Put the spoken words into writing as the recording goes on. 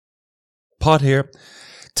Pod here.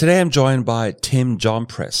 Today I'm joined by Tim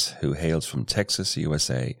JohnPress, who hails from Texas,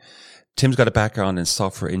 USA. Tim's got a background in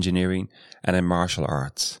software engineering and in martial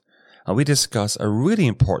arts. And we discuss a really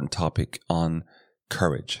important topic on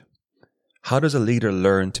courage. How does a leader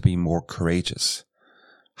learn to be more courageous?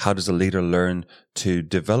 How does a leader learn to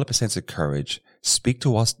develop a sense of courage, speak to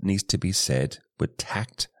what needs to be said with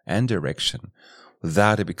tact and direction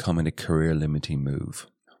without it becoming a career-limiting move?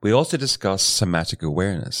 We also discuss somatic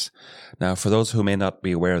awareness. Now, for those who may not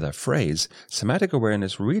be aware of that phrase, somatic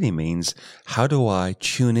awareness really means how do I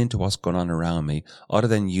tune into what's going on around me other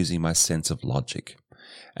than using my sense of logic?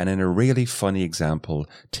 And in a really funny example,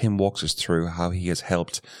 Tim walks us through how he has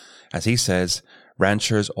helped, as he says,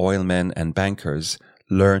 ranchers, oilmen, and bankers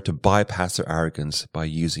learn to bypass their arrogance by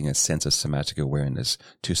using a sense of somatic awareness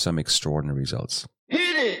to some extraordinary results.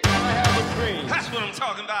 Hit it! I have a dream. That's what I'm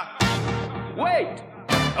talking about. Wait!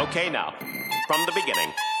 Okay, now, from the beginning.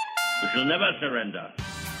 We shall never surrender.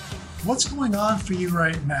 What's going on for you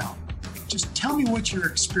right now? Just tell me what you're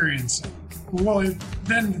experiencing. Well,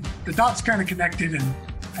 then the dots kind of connected and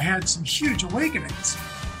I had some huge awakenings.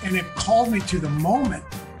 And it called me to the moment.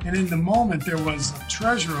 And in the moment, there was a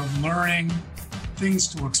treasure of learning, things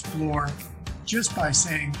to explore, just by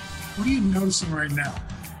saying, what are you noticing right now?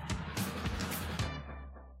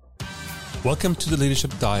 Welcome to the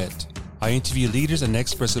Leadership Diet. I interview leaders and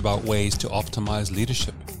experts about ways to optimize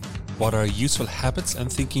leadership. What are useful habits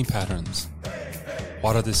and thinking patterns?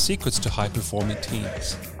 What are the secrets to high-performing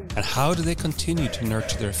teams? And how do they continue to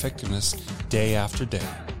nurture their effectiveness day after day?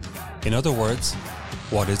 In other words,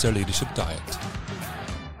 what is their leadership diet?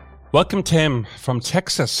 Welcome, Tim, from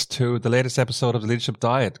Texas to the latest episode of the Leadership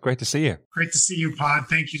Diet. Great to see you. Great to see you, Pod.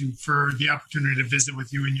 Thank you for the opportunity to visit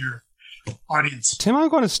with you and your audience. Tim, I'm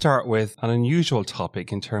going to start with an unusual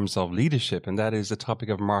topic in terms of leadership, and that is the topic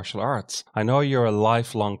of martial arts. I know you're a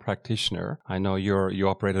lifelong practitioner. I know you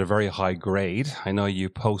operate at a very high grade. I know you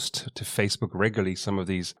post to Facebook regularly some of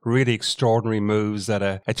these really extraordinary moves that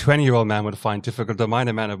a 20-year-old man would find difficult to mind,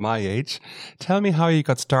 a man of my age. Tell me how you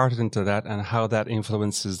got started into that and how that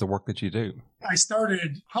influences the work that you do. I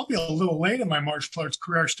started probably a little late in my martial arts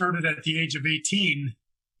career. I started at the age of 18.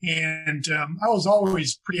 And I was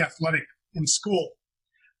always pretty athletic in school,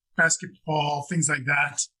 basketball, things like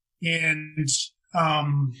that. And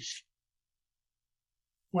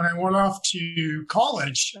when I went off to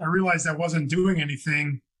college, I realized I wasn't doing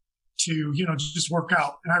anything to, just work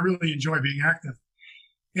out. And I really enjoy being active.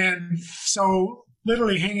 And so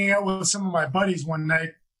literally hanging out with some of my buddies one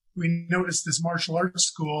night, we noticed this martial arts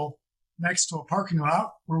school next to a parking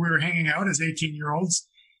lot where we were hanging out as 18-year-olds.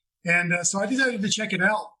 And so I decided to check it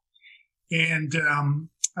out. And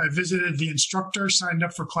I visited the instructor, signed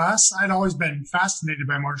up for class. I'd always been fascinated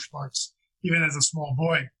by martial arts, even as a small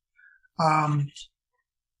boy.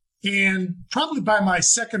 And probably by my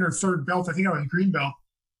second or third belt, I think I was green belt,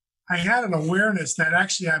 I had an awareness that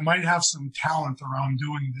actually I might have some talent around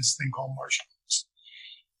doing this thing called martial arts.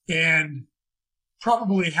 And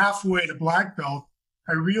probably halfway to black belt,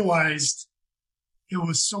 I realized it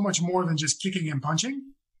was so much more than just kicking and punching.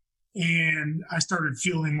 And I started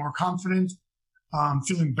feeling more confident,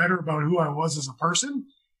 feeling better about who I was as a person,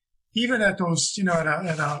 even at those, at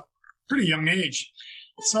a pretty young age.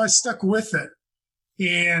 So I stuck with it.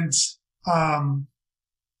 And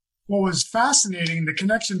what was fascinating, the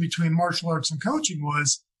connection between martial arts and coaching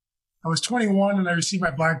was I was 21 and I received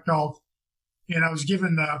my black belt. And I was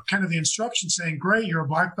given the instruction saying, great, you're a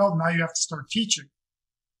black belt. Now you have to start teaching.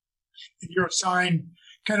 And you're assigned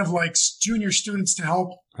kind of like junior students to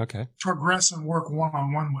help progress and work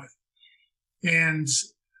one-on-one with. And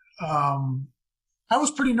I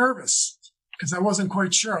was pretty nervous because I wasn't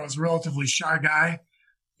quite sure. I was a relatively shy guy.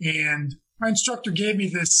 And my instructor gave me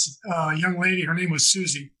this young lady. Her name was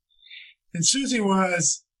Susie. And Susie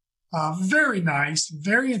was very nice,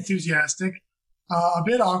 very enthusiastic, a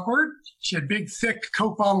bit awkward. She had big, thick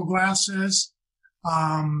Coke bottle glasses.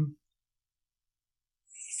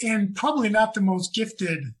 And probably not the most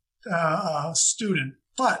gifted student,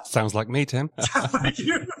 but sounds like me, Tim. like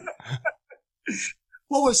you.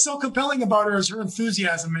 What was so compelling about her is her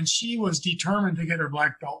enthusiasm, and she was determined to get her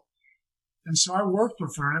black belt. And so I worked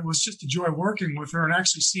with her, and it was just a joy working with her and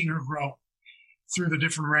actually seeing her grow through the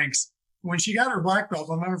different ranks. When she got her black belt,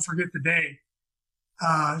 I'll never forget the day.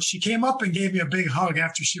 She came up and gave me a big hug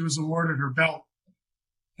after she was awarded her belt.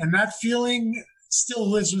 And that feeling still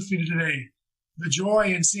lives with me today. The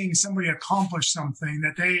joy in seeing somebody accomplish something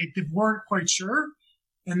that they weren't quite sure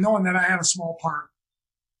and knowing that I had a small part.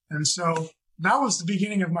 And so that was the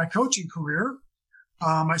beginning of my coaching career.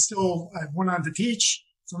 I went on to teach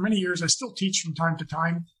for many years. I still teach from time to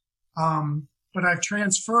time. But I've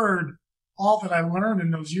transferred all that I learned in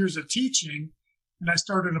those years of teaching, and I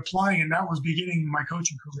started applying, and that was beginning my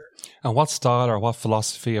coaching career. And what style or what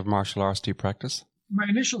philosophy of martial arts do you practice? My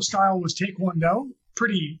initial style was Taekwondo,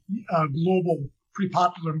 pretty global, pretty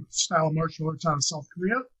popular style of martial arts out of South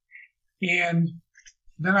Korea. And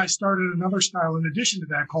then I started another style in addition to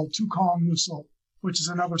that called Tukong Musul, which is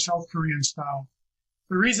another South Korean style.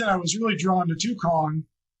 The reason I was really drawn to Tukong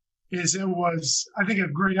is it was, I think, a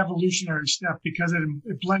great evolutionary step because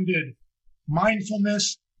it blended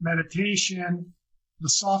mindfulness, meditation, the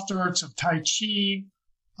soft arts of Tai Chi,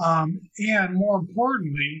 and more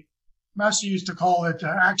importantly, Master used to call it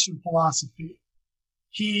action philosophy.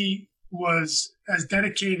 He was as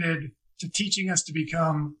dedicated to teaching us to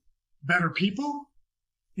become better people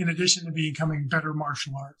in addition to becoming better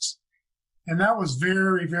martial arts. And that was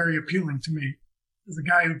very, very appealing to me. As a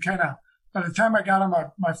guy who by the time I got on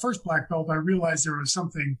my first black belt, I realized there was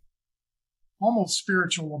something almost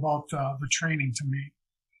spiritual about the training to me.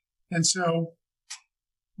 And so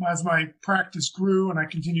as my practice grew and I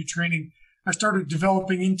continued training, I started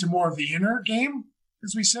developing into more of the inner game,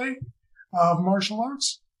 as we say, of martial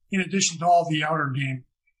arts, in addition to all the outer game.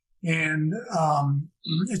 And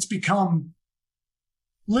it's become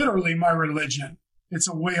literally my religion. It's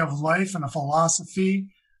a way of life and a philosophy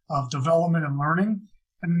of development and learning.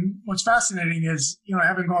 And what's fascinating is,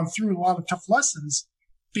 having gone through a lot of tough lessons,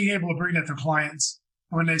 being able to bring that to clients.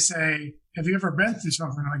 And when they say, have you ever been through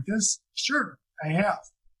something like this? Sure, I have.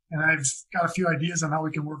 And I've got a few ideas on how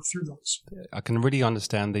we can work through those. I can really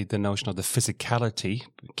understand the notion of the physicality,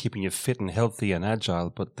 keeping you fit and healthy and agile,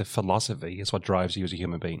 but the philosophy is what drives you as a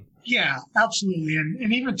human being. Yeah, absolutely.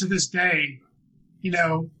 And even to this day,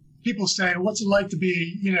 people say, what's it like to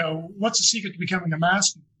be, what's the secret to becoming a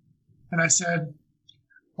master? And I said,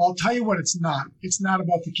 well, I'll tell you what it's not. It's not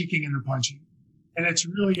about the kicking and the punching. And it's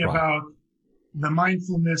really about the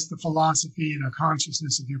mindfulness, the philosophy, and the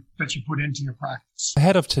consciousness that you put into your practice.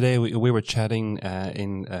 Ahead of today, we were chatting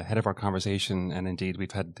ahead of our conversation, and indeed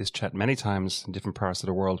we've had this chat many times in different parts of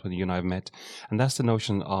the world when you and I have met, and that's the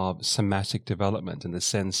notion of somatic development in the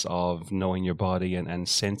sense of knowing your body and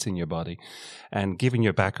sensing your body. And given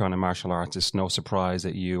your background in martial arts, it's no surprise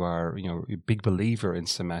that you are a big believer in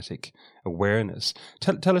somatic awareness.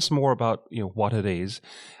 Tell us more about what it is,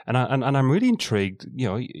 and I'm really intrigued.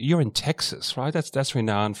 You're in Texas, right? That's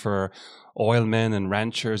renowned for oilmen and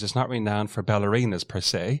ranchers. It's not renowned for ballerinas per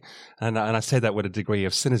se, and I say that with a degree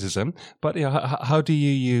of cynicism. But how do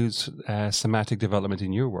you use somatic development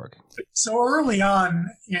in your work? So early on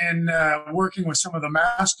in working with some of the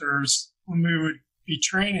masters, when we would be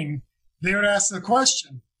training, they would ask the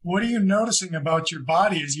question, what are you noticing about your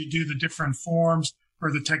body as you do the different forms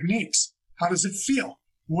or the techniques? How does it feel?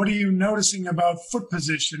 What are you noticing about foot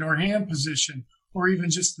position or hand position or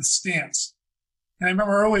even just the stance? And I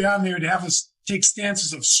remember early on, they would have us take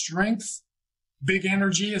stances of strength, big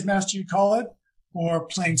energy, as Master would call it, or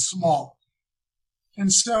playing small.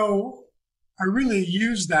 And so I really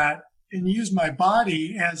used that and used my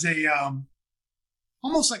body as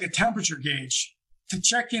almost like a temperature gauge to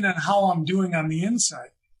check in on how I'm doing on the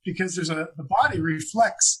inside, because the body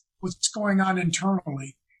reflects what's going on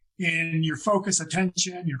internally in your focus,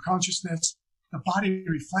 attention, your consciousness. The body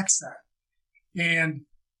reflects that. And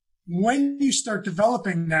when you start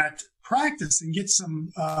developing that practice and get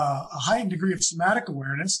a heightened degree of somatic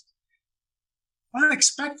awareness,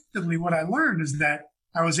 unexpectedly what I learned is that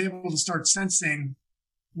I was able to start sensing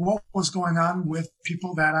what was going on with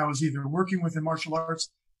people that I was either working with in martial arts,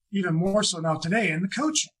 even more so now today in the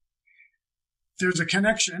coaching. There's a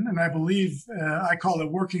connection, and I believe I call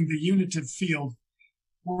it working the unitive field.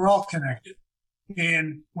 We're all connected.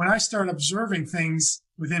 And when I start observing things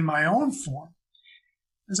within my own form,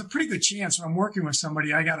 there's a pretty good chance when I'm working with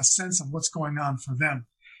somebody, I got a sense of what's going on for them.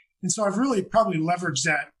 And so I've really probably leveraged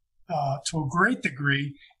that to a great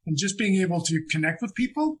degree in just being able to connect with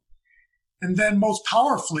people. And then most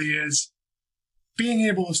powerfully is being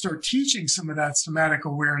able to start teaching some of that somatic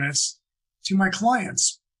awareness to my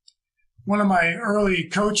clients. One of my early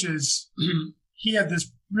coaches, he had this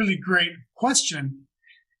really great question,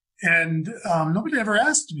 and nobody ever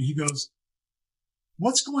asked me. He goes,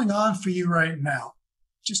 what's going on for you right now?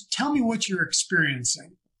 Just tell me what you're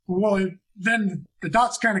experiencing. Well, then the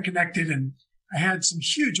dots kind of connected, and I had some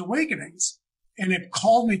huge awakenings, and it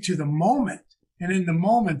called me to the moment. And in the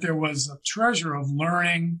moment, there was a treasure of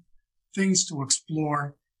learning, things to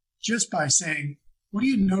explore, just by saying, what are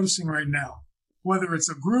you noticing right now? Whether it's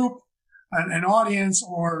a group, an audience,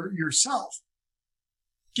 or yourself.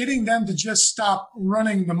 Getting them to just stop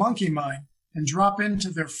running the monkey mind and drop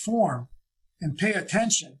into their form and pay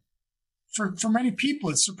attention. For many people,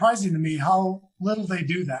 it's surprising to me how little they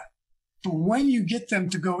do that. But when you get them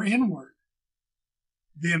to go inward,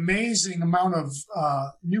 the amazing amount of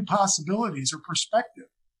new possibilities or perspective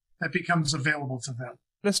that becomes available to them.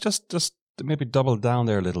 Let's just maybe double down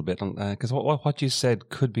there a little bit, because what you said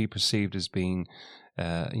could be perceived as being,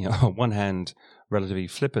 on one hand, relatively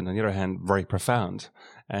flippant, on the other hand, very profound.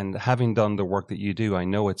 And having done the work that you do, I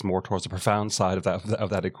know it's more towards the profound side of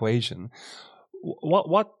that equation.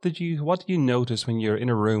 What did you notice when you're in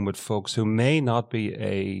a room with folks who may not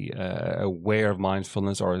be aware of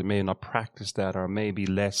mindfulness, or may not practice that, or may be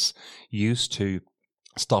less used to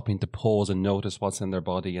stopping to pause and notice what's in their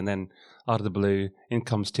body, and then out of the blue, in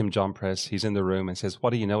comes Tim JohnPress. He's in the room and says, "What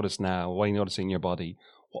do you notice now? What are you noticing in your body?"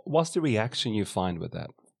 What's the reaction you find with that?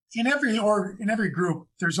 In every group,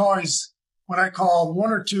 there's always what I call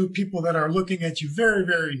one or two people that are looking at you very,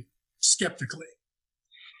 very skeptically.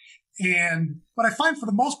 And what I find for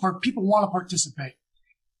the most part, people want to participate.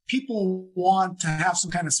 People want to have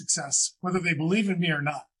some kind of success, whether they believe in me or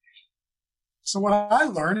not. So what I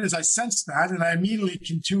learned is I sense that, and I immediately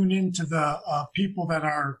can tune into the people that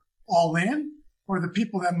are all in, or the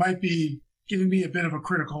people that might be giving me a bit of a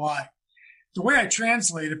critical eye. The way I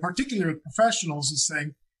translate it, particularly with professionals, is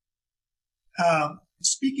saying,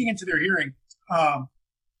 speaking into their hearing,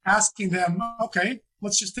 asking them, okay,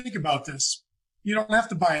 let's just think about this. You don't have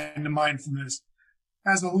to buy into mindfulness.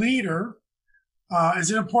 As a leader,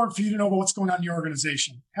 is it important for you to know about what's going on in your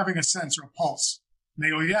organization, having a sense or a pulse? And they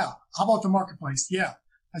go, yeah. How about the marketplace? Yeah.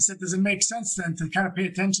 I said, does it make sense then to kind of pay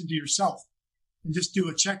attention to yourself and just do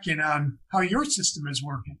a check-in on how your system is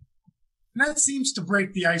working? And that seems to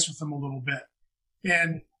break the ice with them a little bit.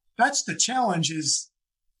 And that's the challenge, is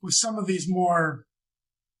with some of these more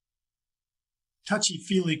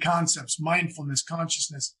touchy-feely concepts, mindfulness,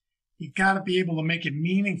 consciousness, you got to be able to make it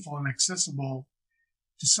meaningful and accessible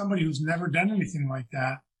to somebody who's never done anything like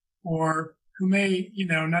that, or who may,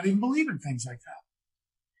 not even believe in things like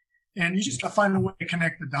that. And you just got to find a way to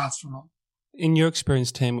connect the dots for them. In your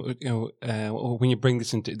experience, Tim, when you bring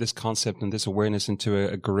this concept and this awareness into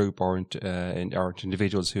a group or into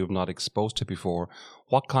individuals who have not exposed to it before,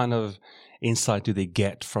 what kind of insight do they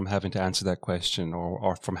get from having to answer that question,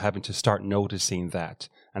 or from having to start noticing that?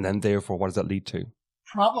 And then therefore, what does that lead to?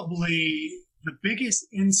 Probably the biggest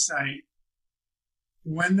insight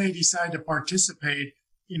when they decide to participate,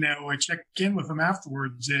 I check in with them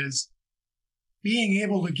afterwards, is being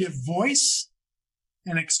able to give voice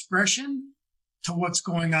and expression to what's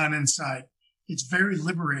going on inside. It's very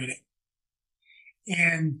liberating.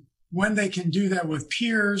 And when they can do that with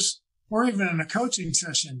peers or even in a coaching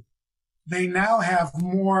session, they now have a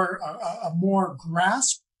more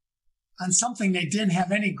grasp on something they didn't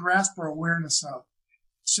have any grasp or awareness of.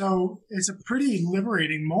 So it's a pretty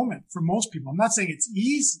liberating moment for most people. I'm not saying it's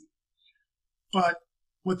easy, but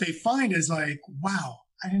what they find is like, wow,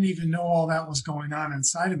 I didn't even know all that was going on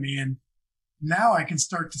inside of me. And now I can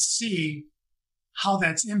start to see how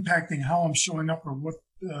that's impacting how I'm showing up, or what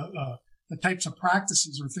the types of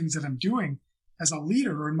practices or things that I'm doing as a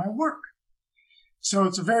leader or in my work. So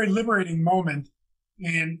it's a very liberating moment,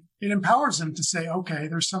 and it empowers them to say, okay,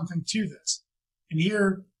 there's something to this. And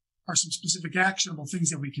here are some specific actionable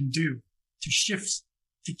things that we can do to shift,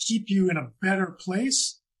 to keep you in a better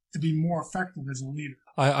place, to be more effective as a leader.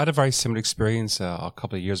 I had a very similar experience a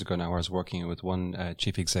couple of years ago now, where I was working with one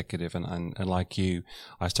chief executive, and like you,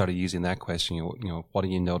 I started using that question, what are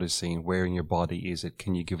you noticing? Where in your body is it?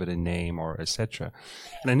 Can you give it a name, or etc.?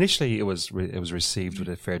 And initially it was received with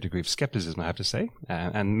a fair degree of skepticism, I have to say,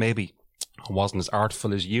 and maybe I wasn't as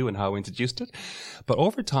artful as you in how I introduced it. But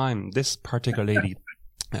over time, this particular lady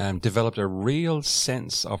developed a real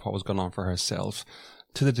sense of what was going on for herself,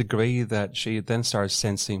 to the degree that she then started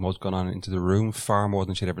sensing what was going on into the room far more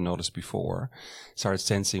than she'd ever noticed before. Started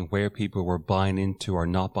sensing where people were buying into or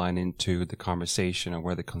not buying into the conversation, and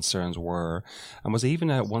where the concerns were, and was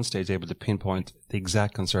even at one stage able to pinpoint the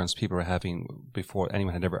exact concerns people were having before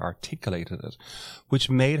anyone had ever articulated it, which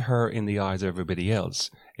made her, in the eyes of everybody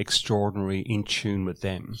else, extraordinarily in tune with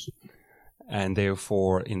them, and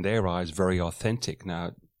therefore, in their eyes, very authentic.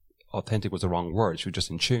 Now, authentic was the wrong word. She was just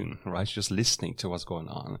in tune, right? She was just listening to what's going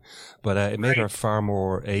on. But it made her far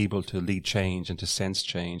more able to lead change and to sense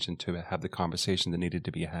change and to have the conversation that needed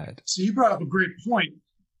to be had. So you brought up a great point.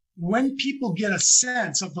 When people get a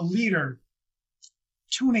sense of the leader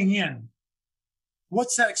tuning in,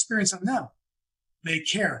 what's that experience on them? They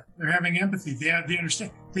care. They're having empathy. They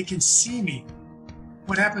understand. They can see me.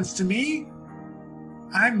 What happens to me?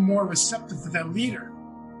 I'm more receptive to that leader.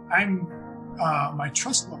 My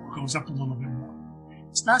trust level goes up a little bit more.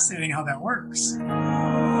 It's fascinating how that works.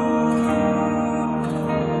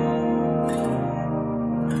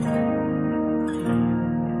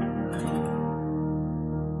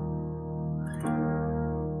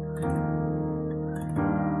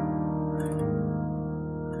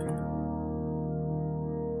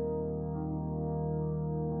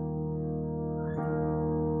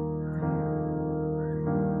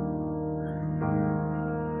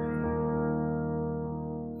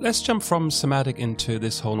 let's jump from somatic into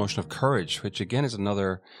this whole notion of courage, which again is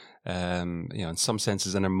another, in some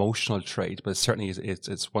senses an emotional trait, but certainly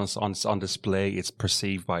it's once on display, it's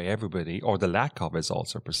perceived by everybody, or the lack of is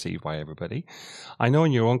also perceived by everybody. I know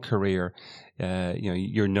in your own career,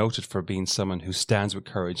 you're noted for being someone who stands with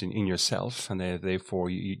courage in yourself, and therefore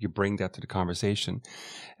you bring that to the conversation.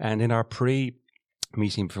 And in our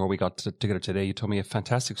meeting before we got together today, you told me a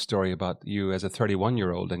fantastic story about you as a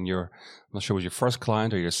 31-year-old, and I'm not sure it was your first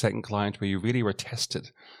client or your second client, where you really were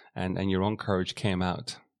tested and your own courage came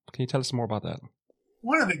out. Can you tell us more about that?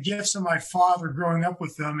 One of the gifts of my father growing up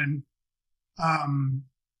with them, and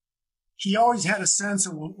he always had a sense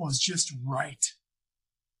of what was just right.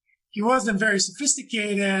 He wasn't very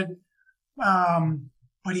sophisticated,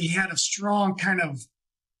 but he had a strong kind of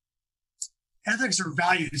ethics or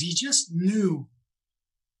values. He just knew.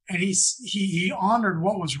 And he honored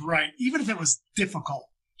what was right, even if it was difficult.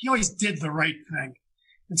 He always did the right thing.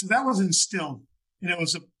 And so that was instilled, and it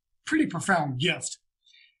was a pretty profound gift.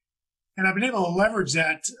 And I've been able to leverage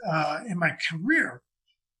that in my career.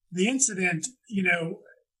 The incident,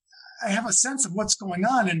 I have a sense of what's going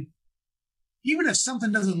on. And even if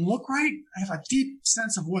something doesn't look right, I have a deep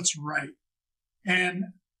sense of what's right. And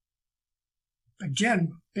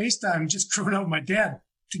again, based on just growing up with my dad,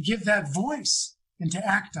 to give that voice and to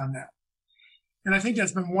act on that. And I think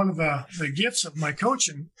that's been one of the gifts of my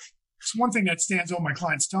coaching. It's one thing that stands out, my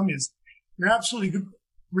clients tell me, is you're absolutely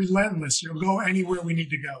relentless. You'll go anywhere we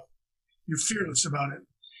need to go. You're fearless about it.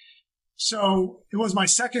 So it was my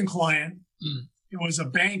second client. It was a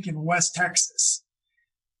bank in West Texas.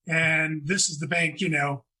 And this is the bank,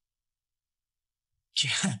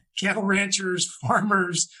 cattle ranchers,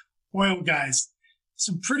 farmers, oil guys,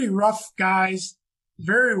 some pretty rough guys,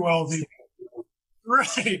 very wealthy.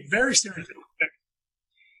 Right, very stereotypical.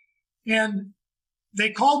 And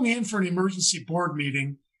they called me in for an emergency board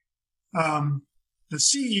meeting. The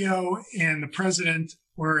CEO and the president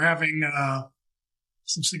were having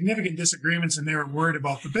some significant disagreements, and they were worried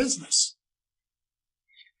about the business.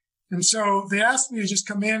 And so they asked me to just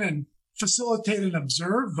come in and facilitate and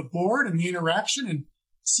observe the board and the interaction and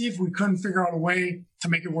see if we couldn't figure out a way to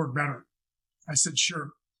make it work better. I said,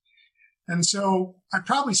 sure. And so I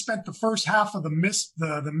probably spent the first half of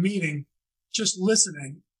the meeting just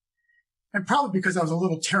listening, and probably because I was a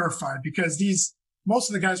little terrified, because most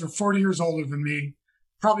of the guys were 40 years older than me,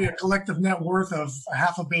 probably a collective net worth of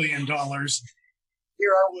 $500 million. Here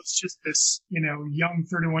I was, just this, young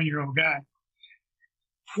 31-year-old guy.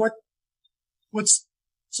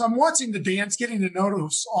 So I'm watching the dance, getting to know who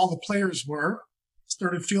all the players were,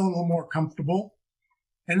 started feeling a little more comfortable.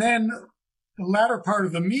 And then the latter part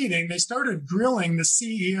of the meeting, they started grilling the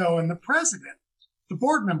CEO and the president. The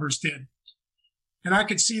board members did. And I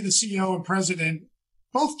could see the CEO and president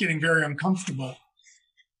both getting very uncomfortable.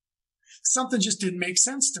 Something just didn't make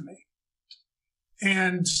sense to me.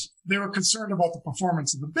 And they were concerned about the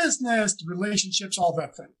performance of the business, the relationships, all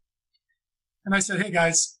that thing. And I said, hey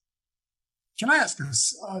guys, can I ask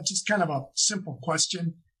this just kind of a simple question?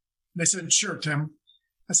 And they said, sure, Tim.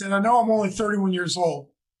 I said, I know I'm only 31 years old,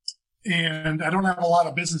 and I don't have a lot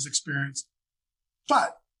of business experience,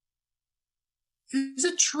 but is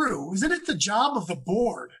it true? Isn't it the job of the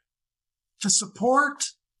board to support,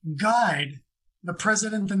 guide the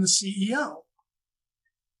president and the CEO?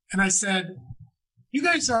 And I said, you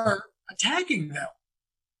guys are attacking them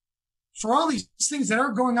for all these things that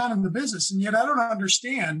are going on in the business, and yet I don't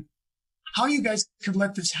understand how you guys could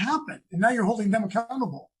let this happen. And now you're holding them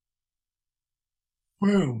accountable.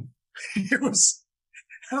 Boom. I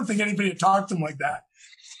don't think anybody had talked to him like that.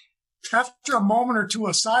 After a moment or two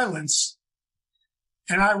of silence,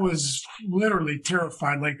 and I was literally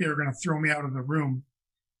terrified, like they were going to throw me out of the room,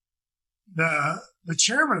 the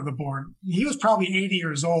chairman of the board, he was probably 80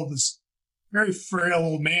 years old, this very frail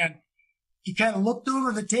old man. He kind of looked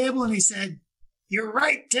over the table and he said, "You're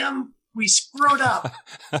right, Tim. We screwed up."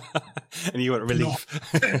 And you went relief.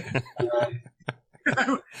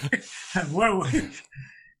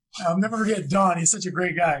 I'll never forget Don. He's such a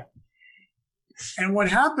great guy. And what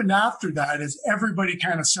happened after that is everybody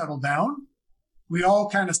kind of settled down. We all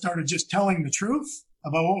kind of started just telling the truth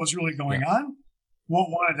about what was really going on, what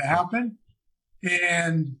wanted to happen.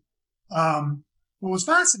 And what was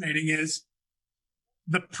fascinating is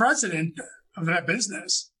the president of that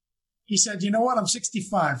business, he said, "You know what? I'm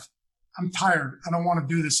 65. I'm tired. I don't want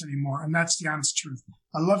to do this anymore." And that's the honest truth.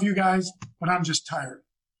 I love you guys, but I'm just tired.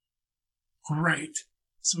 Great.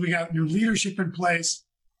 So we got new leadership in place.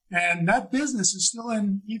 And that business is still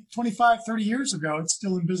in 25, 30 years ago. It's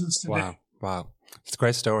still in business today. Wow. It's a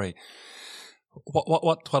great story.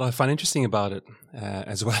 What I find interesting about it,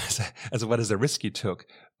 as well as the risk you took,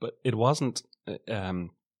 but it wasn't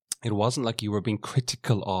like you were being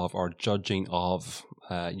critical of or judging of.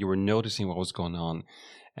 You were noticing what was going on,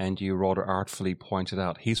 and you rather artfully pointed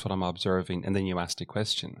out, "Here's what I'm observing," and then you asked a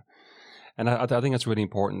question. And I think it's really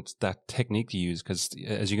important, that technique to use, because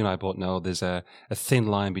as you and I both know, there's a thin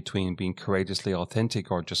line between being courageously authentic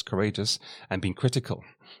or just courageous and being critical.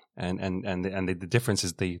 And the difference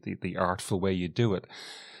is the artful way you do it.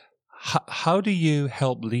 How do you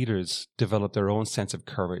help leaders develop their own sense of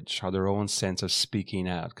courage or their own sense of speaking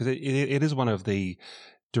out? Because it is one of the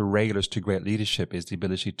derailers to great leadership, is the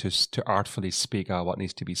ability to artfully speak out what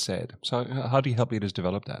needs to be said. So how do you help leaders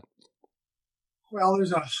develop that? Well,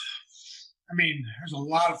 there's a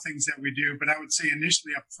lot of things that we do, but I would say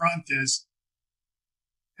initially up front is,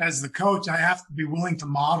 as the coach, I have to be willing to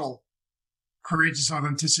model courageous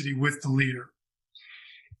authenticity with the leader.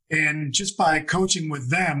 And just by coaching with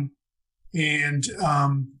them and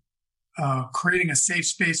creating a safe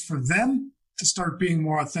space for them to start being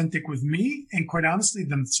more authentic with me and, quite honestly,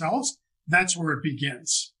 themselves, that's where it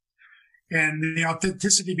begins. And the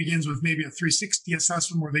authenticity begins with maybe a 360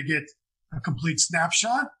 assessment where they get a complete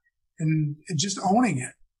snapshot and just owning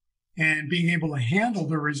it and being able to handle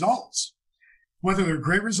the results, whether they're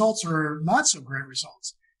great results or not so great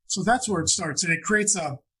results. So that's where it starts. And it creates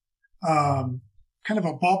a kind of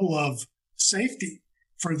a bubble of safety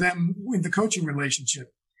for them in the coaching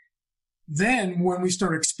relationship. Then when we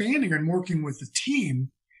start expanding and working with the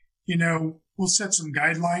team, we'll set some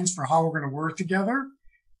guidelines for how we're going to work together.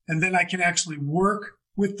 And then I can actually work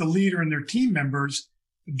with the leader and their team members,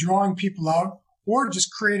 drawing people out, or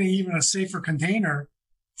just creating even a safer container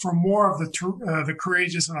for more of the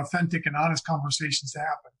courageous and authentic and honest conversations to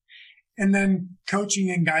happen. And then coaching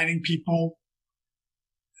and guiding people.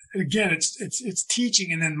 Again, it's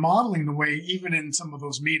teaching and then modeling the way, even in some of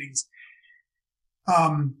those meetings.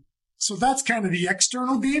 So that's kind of the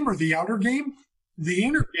external game or the outer game. The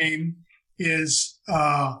inner game is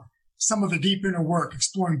some of the deep inner work,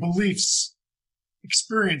 exploring beliefs,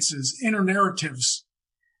 experiences, inner narratives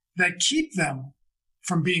that keep them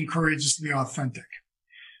from being courageously authentic.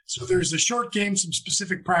 So there's the short game, some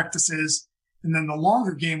specific practices, and then the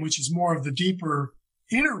longer game, which is more of the deeper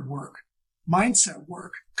inner work, mindset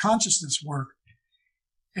work, consciousness work.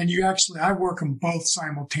 And I work them both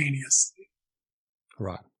simultaneously.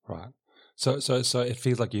 Right. So it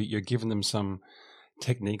feels like you're giving them some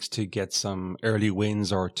techniques to get some early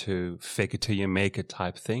wins or to fake it till you make it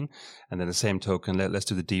type thing. And then the same token, let's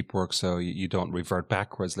do the deep work so you don't revert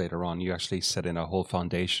backwards later on. You actually set in a whole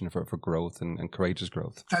foundation for growth and courageous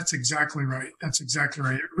growth. That's exactly right.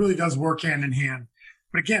 It really does work hand in hand.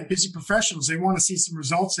 But again, busy professionals, they want to see some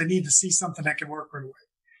results. They need to see something that can work right away.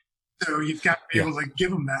 So you've got to be able to give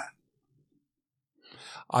them that.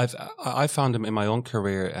 I found them in my own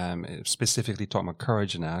career, specifically talking about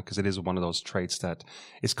courage now, because it is one of those traits that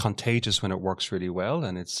is contagious when it works really well,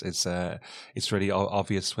 and it's really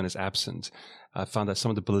obvious when it's absent. I found that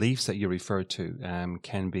some of the beliefs that you refer to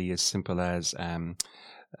can be as simple as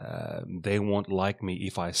they won't like me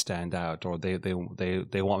if I stand out, or they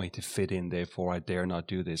want me to fit in, therefore I dare not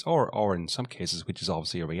do this, or in some cases, which is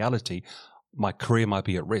obviously a reality, my career might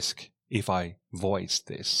be at risk if I voice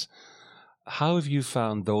this. How have you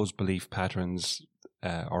found those belief patterns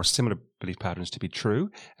or similar belief patterns to be true?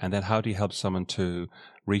 And then how do you help someone to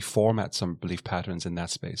reformat some belief patterns in that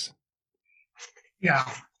space? Yeah.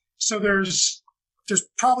 So there's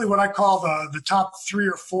probably what I call the top 3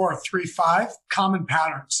 or 4, 3, 5 common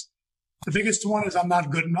patterns. The biggest one is I'm not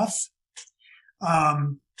good enough.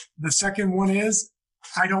 The second one is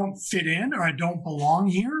I don't fit in or I don't belong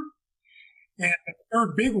here. And the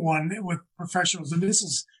third big one with professionals, and this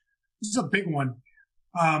is a big one.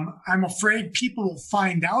 I'm afraid people will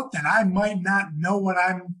find out that I might not know what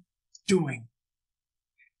I'm doing.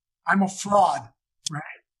 I'm a fraud, right?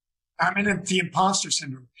 I'm in the imposter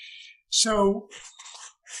syndrome. So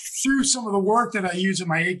through some of the work that I use in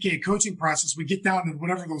my 8K coaching process, we get down to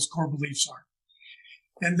whatever those core beliefs are.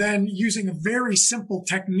 And then using a very simple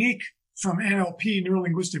technique from NLP,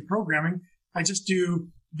 neuro-linguistic programming, I just do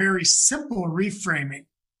very simple reframing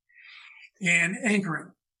and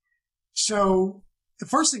anchoring. So the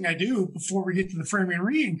first thing I do before we get to the framing and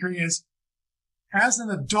re-anchoring is, as an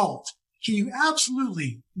adult, can you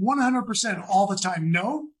absolutely 100% all the time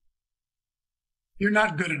know you're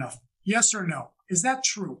not good enough? Yes or no? Is that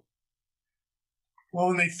true? Well,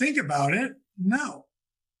 when they think about it, no.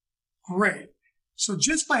 Great. So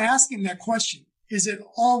just by asking that question, is it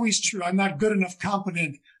always true? I'm not good enough,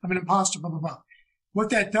 competent, I'm an imposter, blah, blah, blah. What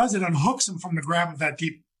that does, it unhooks them from the grab of that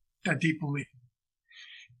deep belief.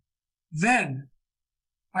 Then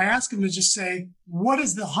I ask them to just say, what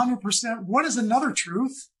is the 100%? What is another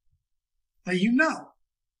truth that you know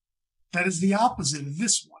that is the opposite of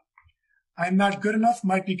this one? I'm not good enough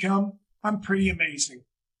might become, I'm pretty amazing.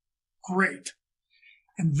 Great.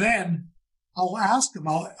 And then I'll ask them,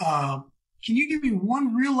 can you give me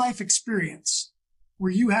one real life experience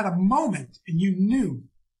where you had a moment and you knew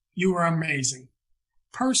you were amazing?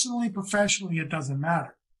 Personally, professionally, it doesn't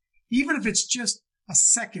matter. Even if it's just a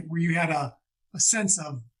second where you had a sense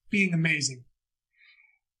of being amazing.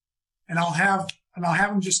 And I'll have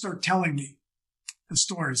them just start telling me the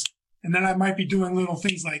stories. And then I might be doing little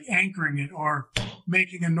things like anchoring it or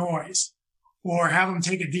making a noise, or have them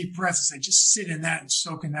take a deep breath and say, just sit in that and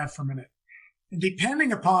soak in that for a minute. And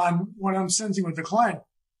depending upon what I'm sensing with the client,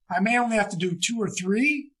 I may only have to do 2 or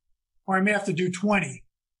 3, or I may have to do 20,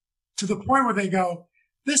 to the point where they go,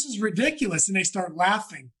 this is ridiculous. And they start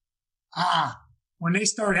laughing. When they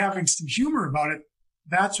start having some humor about it,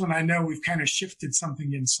 that's when I know we've kind of shifted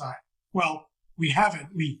something inside. Well, we haven't.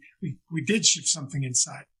 We did shift something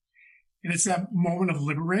inside. And it's that moment of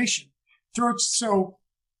liberation. So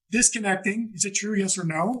disconnecting, is it true? Yes or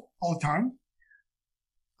no? All the time.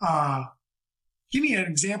 Give me an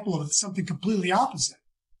example of something completely opposite,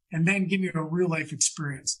 and then give me a real life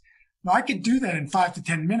experience. Now I could do that in 5 to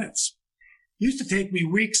 10 minutes. It used to take me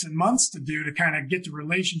weeks and months to do to kind of get the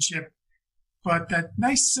relationship. But that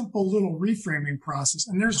nice, simple little reframing process,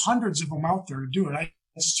 and there's hundreds of them out there to do it. I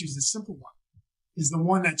just choose the simple one, is the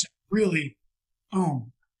one that's really,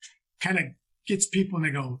 boom, kind of gets people and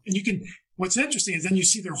they go, and what's interesting is then you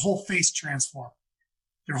see their whole face transform.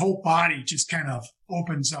 Their whole body just kind of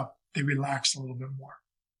opens up. They relax a little bit more.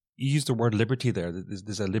 You used the word liberty there.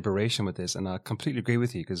 There's a liberation with this, and I completely agree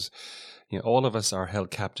with you, because all of us are held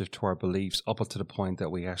captive to our beliefs up until the point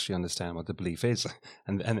that we actually understand what the belief is,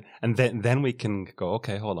 and then we can go,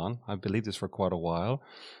 okay, hold on, I've believed this for quite a while.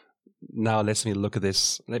 Now let me look at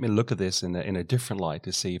this in a different light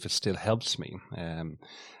to see if it still helps me.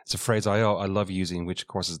 It's a phrase I love using, which of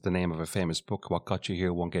course is the name of a famous book, "What got you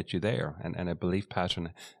here won't get you there," and a belief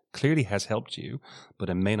pattern clearly has helped you, but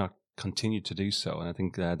it may not continue to do so. And I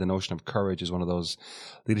think the notion of courage is one of those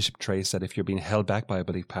leadership traits that if you're being held back by a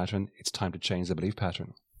belief pattern, it's time to change the belief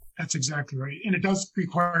pattern. That's exactly right. And it does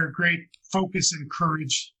require great focus and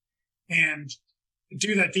courage. And to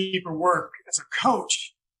do that deeper work as a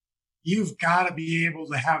coach, you've got to be able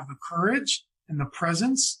to have the courage and the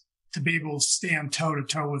presence to be able to stand toe to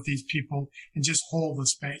toe with these people and just hold the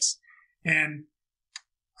space. And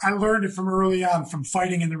I learned it from early on, from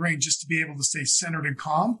fighting in the ring, just to be able to stay centered and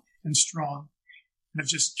calm and strong. And it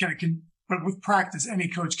just kind of but with practice, any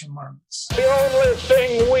coach can learn this. The only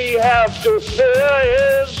thing we have to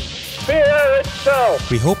fear is fear itself.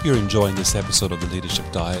 We hope you're enjoying this episode of The Leadership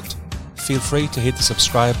Diet. Feel free to hit the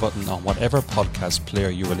subscribe button on whatever podcast player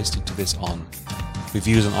you are listening to this on.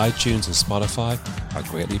 Reviews on iTunes and Spotify are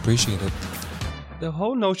greatly appreciated. The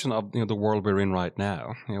whole notion of the world we're in right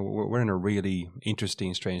now, we're in a really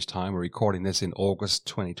interesting, strange time. We're recording this in August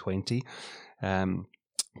 2020.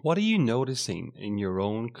 What are you noticing in your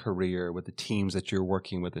own career with the teams that you're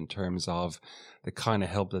working with in terms of the kind of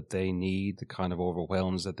help that they need, the kind of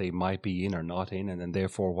overwhelms that they might be in or not in, and then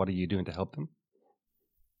therefore what are you doing to help them?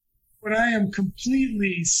 What I am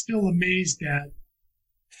completely still amazed at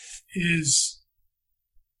is,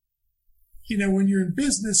 when you're in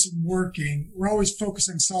business and working, we're always focused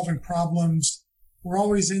on solving problems. We're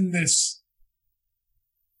always in this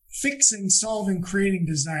fixing, solving, creating,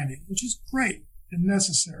 designing, which is great and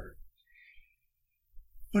necessary.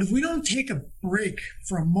 But if we don't take a break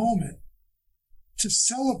for a moment to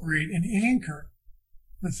celebrate and anchor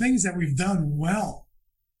the things that we've done well,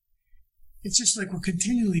 it's just like we're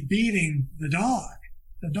continually beating the dog.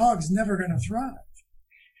 The dog's never going to thrive.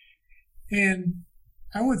 And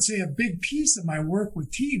I would say a big piece of my work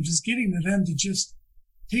with teams is getting to them to just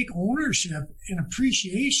take ownership and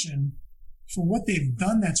appreciation for what they've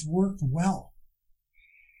done that's worked well.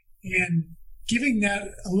 And giving that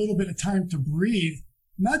a little bit of time to breathe,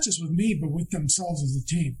 not just with me, but with themselves as a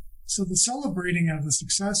team. So the celebrating of the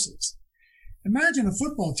successes. Imagine a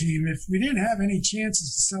football team if we didn't have any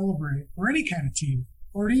chances to celebrate, or any kind of team,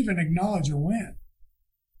 or to even acknowledge a win.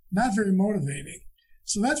 Not very motivating.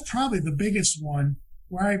 So that's probably the biggest one,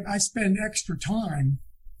 where I spend extra time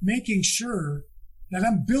making sure that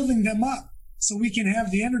I'm building them up so we can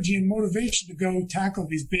have the energy and motivation to go tackle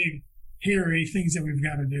these big, hairy things that we've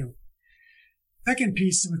got to do. Second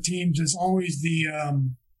piece of the teams is always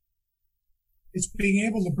it's being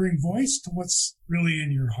able to bring voice to what's really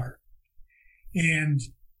in your heart. And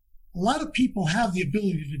a lot of people have the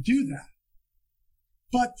ability to do that,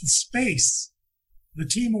 but the space the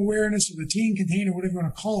team awareness or the team container, whatever you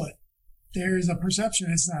want to call it, there's a perception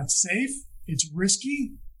it's not safe, it's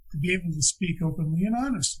risky to be able to speak openly and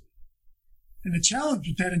honestly. And the challenge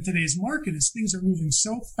with that in today's market is things are moving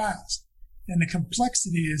so fast and the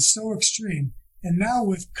complexity is so extreme. And now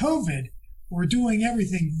with COVID, we're doing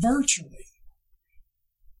everything virtually.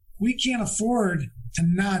 We can't afford to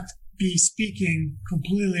not be speaking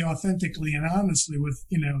completely authentically and honestly with,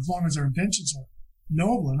 as long as our intentions are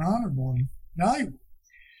noble and honorable and valuable.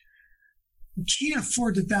 We can't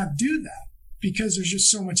afford to not do that because there's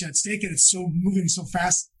just so much at stake and it's so moving so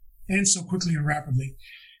fast and so quickly and rapidly.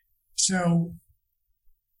 So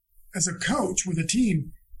as a coach with a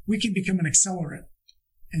team, we can become an accelerant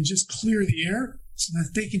and just clear the air so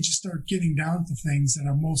that they can just start getting down to things that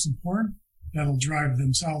are most important that'll drive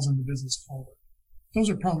themselves and the business forward. Those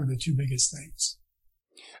are probably the two biggest things.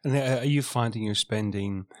 And are you finding you're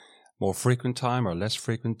spending more frequent time or less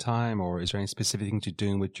frequent time, or is there any specific thing you're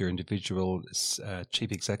doing with your individual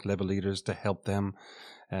chief exec level leaders to help them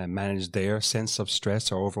manage their sense of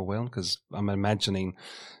stress or overwhelm? Because I'm imagining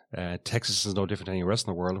Texas is no different than anywhere else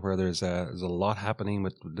in the world where there's a lot happening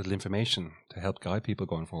with little information to help guide people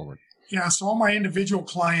going forward. Yeah, so all my individual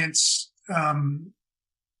clients,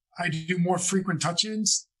 I do more frequent touch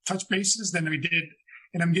bases than we did.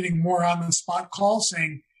 And I'm getting more on the spot calls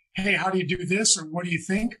saying, hey, how do you do this? Or what do you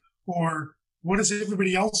think? Or what is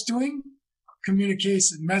everybody else doing?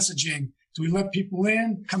 Communication, messaging. Do we let people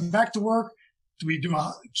in, come back to work? Do we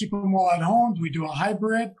keep them all at home? Do we do a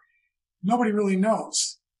hybrid? Nobody really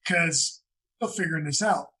knows because they're figuring this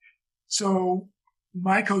out. So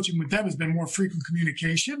my coaching with them has been more frequent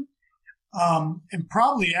communication, and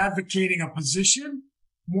probably advocating a position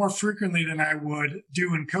more frequently than I would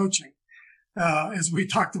do in coaching. As we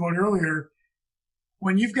talked about earlier,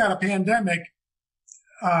 when you've got a pandemic,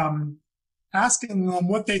 asking them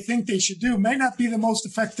what they think they should do may not be the most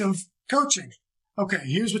effective coaching. Okay,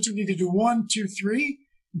 here's what you need to do. 1, 2, 3,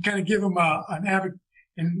 and kind of give them an average,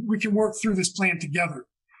 and we can work through this plan together.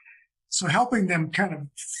 So helping them kind of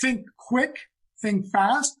think quick, think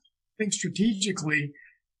fast, think strategically.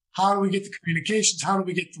 How do we get the communications? How do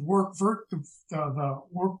we get the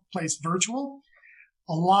workplace virtual?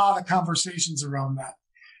 A lot of conversations around that.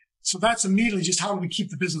 So that's immediately just how do we keep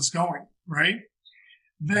the business going, right?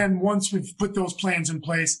 Then once we've put those plans in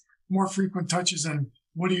place, more frequent touches on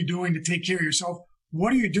what are you doing to take care of yourself?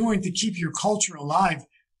 What are you doing to keep your culture alive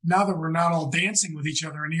now that we're not all dancing with each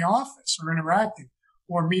other in the office or interacting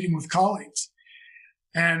or meeting with colleagues?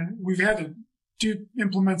 And we've had to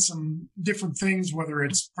implement some different things, whether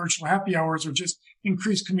it's virtual happy hours or just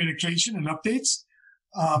increased communication and updates,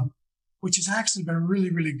 which has actually been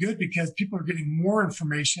really, really good because people are getting more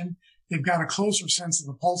information. They've got a closer sense of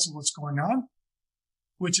the pulse of what's going on,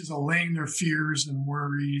 which is allaying their fears and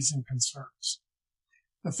worries and concerns.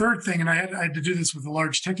 The third thing, and I had to do this with a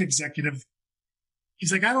large tech executive,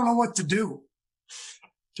 he's like, I don't know what to do.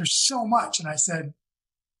 There's so much. And I said,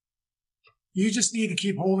 you just need to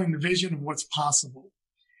keep holding the vision of what's possible.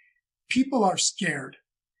 People are scared.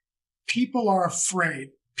 People are afraid.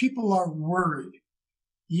 People are worried.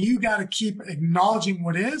 You got to keep acknowledging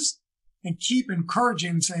what is and keep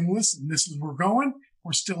encouraging and saying, listen, this is where we're going.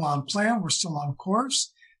 We're still on plan. We're still on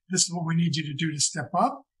course. This is what we need you to do to step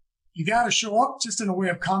up. You got to show up just in a way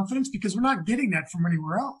of confidence because we're not getting that from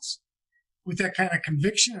anywhere else with that kind of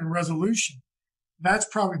conviction and resolution. That's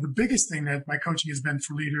probably the biggest thing that my coaching has been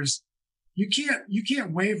for leaders. You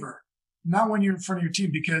can't waver, not when you're in front of your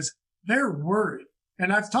team because they're worried.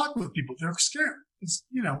 And I've talked with people, they're scared. It's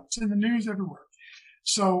in the news everywhere.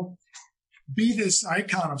 So be this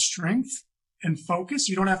icon of strength and focus.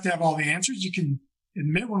 You don't have to have all the answers. You can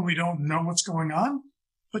admit when we don't know what's going on,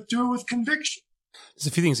 but do it with conviction. There's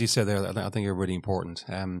a few things you said there that I think are really important.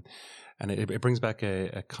 And it brings back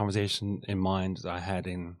a conversation in mind that I had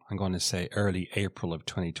in, I'm going to say, early April of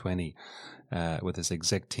 2020 with this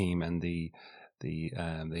exec team, and the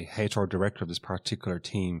HR director of this particular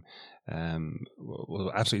team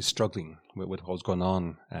was absolutely struggling with what was going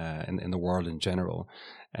on in the world in general.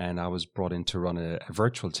 And I was brought in to run a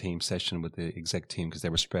virtual team session with the exec team because they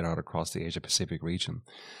were spread out across the Asia Pacific region.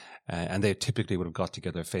 And they typically would have got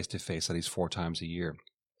together face-to-face at least 4 times a year.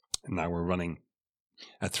 And now we're running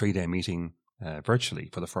a 3-day meeting virtually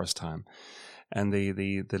for the first time. And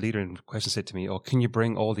the leader in question said to me, can you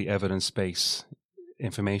bring all the evidence-based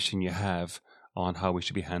information you have on how we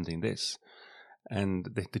should be handling this? And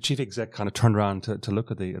the chief exec kind of turned around to look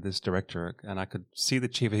at this director, and I could see the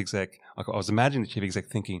chief exec, I was imagining the chief exec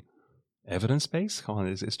thinking, evidence-based? Come on,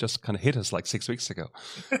 it's just kind of hit us like 6 weeks ago.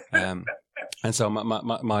 And so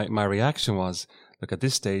my reaction was, look, at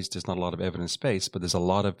this stage, there's not a lot of evidence base, but there's a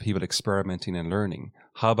lot of people experimenting and learning.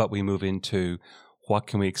 How about we move into what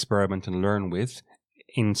can we experiment and learn with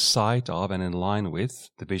in sight of and in line with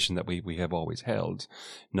the vision that we have always held,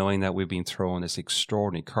 knowing that we've been thrown this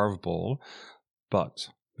extraordinary curveball, but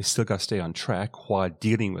we still got to stay on track while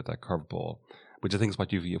dealing with that curveball, which I think is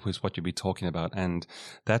what you've been talking about. And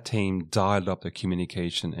that team dialed up their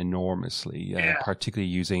communication enormously, particularly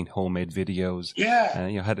using homemade videos. Yeah.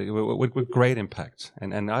 And had with great impact.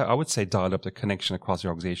 And I would say dialed up the connection across the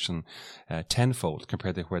organization tenfold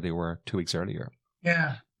compared to where they were 2 weeks earlier.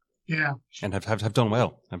 Yeah. Yeah. And have done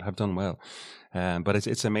well. Have done well. But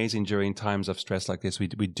it's amazing during times of stress like this. We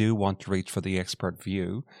do want to reach for the expert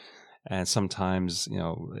view. And sometimes,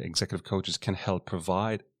 executive coaches can help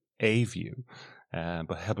provide a view.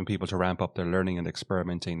 But helping people to ramp up their learning and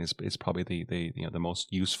experimenting is probably the most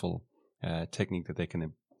useful technique that they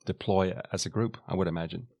can deploy as a group, I would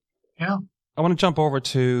imagine. Yeah. I want to jump over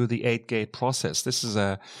to the 8-gate process. This is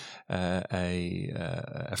a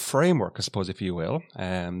framework, I suppose, if you will,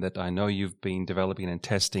 that I know you've been developing and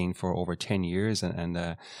testing for over 10 years,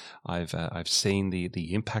 and I've seen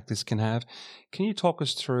the impact this can have. Can you talk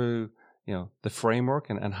us through the framework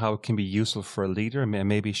and how it can be useful for a leader, and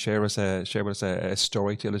maybe share with us a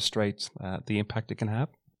story to illustrate the impact it can have?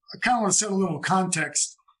 I kind of want to set a little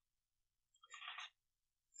context.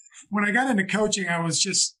 When I got into coaching, I was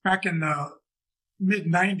just back in the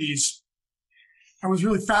mid-90s. I was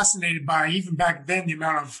really fascinated by, even back then, the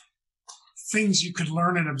amount of things you could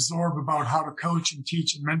learn and absorb about how to coach and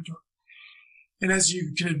teach and mentor. And as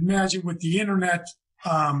you can imagine with the internet,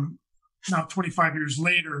 now 25 years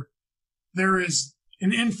later, there is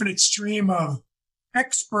an infinite stream of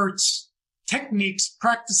experts, techniques,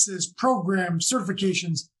 practices, programs,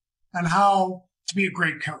 certifications on how to be a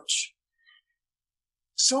great coach.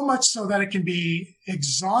 So much so that it can be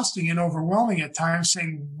exhausting and overwhelming at times,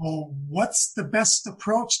 saying, well, what's the best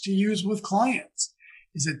approach to use with clients?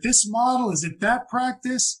 Is it this model? Is it that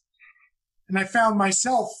practice? And I found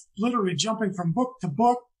myself literally jumping from book to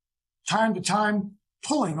book, time to time,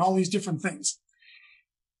 pulling all these different things.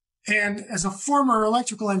 And as a former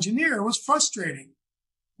electrical engineer, it was frustrating.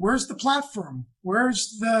 Where's the platform?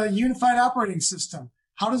 Where's the unified operating system?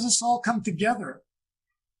 How does this all come together?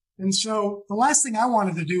 And so the last thing I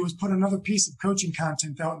wanted to do was put another piece of coaching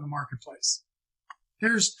content out in the marketplace.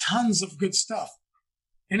 There's tons of good stuff,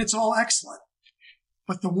 and it's all excellent.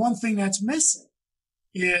 But the one thing that's missing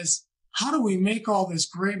is, how do we make all this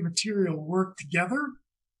great material work together?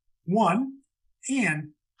 One, and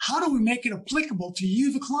how do we make it applicable to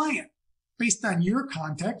you, the client, based on your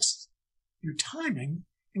context, your timing,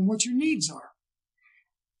 and what your needs are?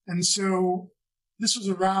 And so this was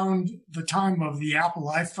around the time of the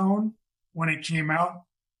Apple iPhone when it came out.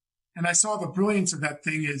 And I saw the brilliance of that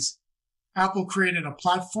thing is Apple created a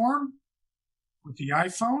platform with the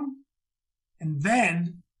iPhone. And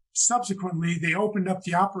then subsequently, they opened up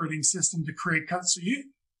the operating system to create cuts. So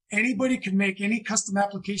anybody could make any custom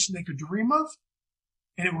application they could dream of,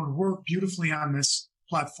 and it would work beautifully on this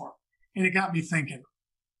platform. And it got me thinking,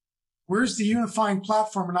 where's the unifying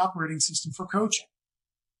platform and operating system for coaching?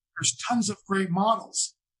 There's tons of great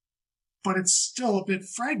models, but it's still a bit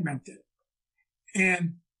fragmented.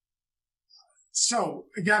 And so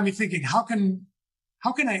it got me thinking, how can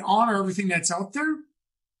I honor everything that's out there,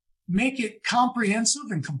 make it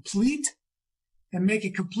comprehensive and complete, and make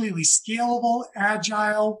it completely scalable,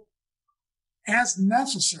 agile, as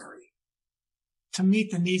necessary to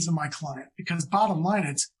meet the needs of my client? Because bottom line,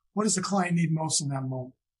 it's what does the client need most in that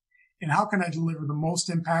moment? And how can I deliver the most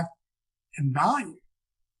impact and value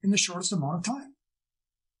in the shortest amount of time?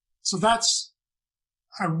 So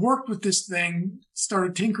I worked with this thing,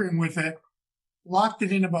 started tinkering with it, locked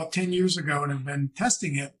it in about 10 years ago, and have been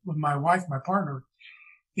testing it with my wife, my partner.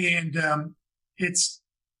 And it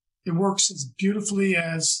works as beautifully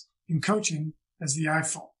as in coaching as the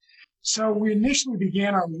iPhone. So we initially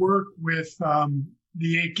began our work with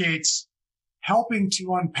the 8 Gates, helping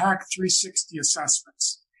to unpack 360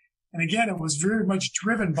 assessments. And again, it was very much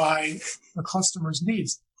driven by the customer's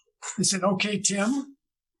needs. They said, okay, Tim,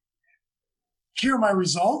 here are my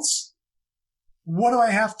results. What do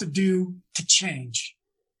I have to do to change?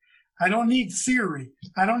 I don't need theory.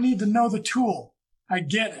 I don't need to know the tool. I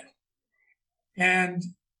get it. And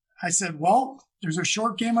I said, well, there's a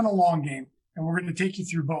short game and a long game, and we're going to take you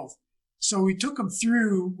through both. So we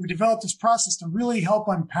developed this process to really help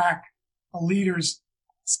unpack a leader's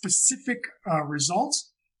specific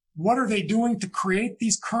results. What are they doing to create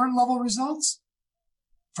these current level results?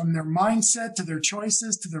 From their mindset to their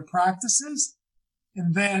choices to their practices.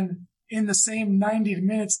 And then in the same 90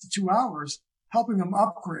 minutes to 2 hours, helping them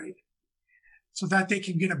upgrade. so that they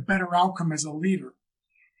can get a better outcome as a leader.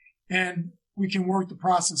 And we can work the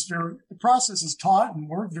process the process is taught and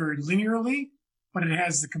worked very linearly, but it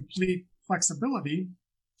has the complete flexibility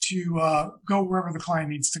to go wherever the client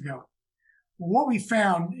needs to go. Well, what we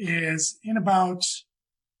found is in about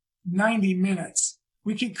 90 minutes,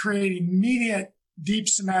 we can create immediate deep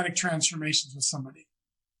somatic transformations with somebody.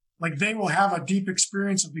 Like they will have a deep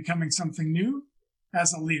experience of becoming something new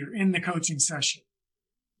as a leader in the coaching session.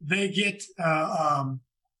 They get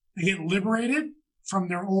liberated from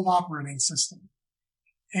their old operating system.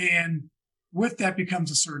 And with that becomes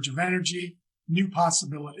a surge of energy, new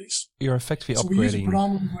possibilities. You're effectively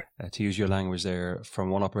upgrading, to use your language there, from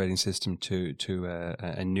one operating system to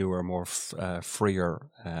a newer, more freer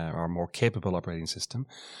or more capable operating system.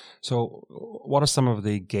 So what are some of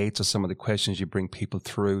the gates or some of the questions you bring people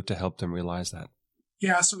through to help them realize that?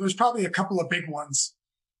 Yeah, so there's probably a couple of big ones.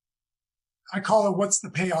 I call it, what's the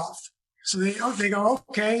payoff? So they go,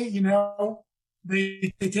 okay,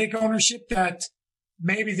 they take ownership that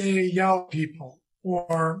maybe they yell at people,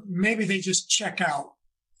 or maybe they just check out,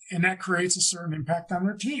 and that creates a certain impact on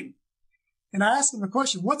their team. And I ask them the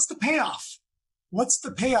question, what's the payoff? What's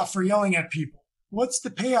the payoff for yelling at people? What's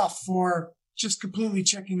the payoff for just completely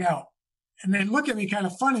checking out? And they look at me kind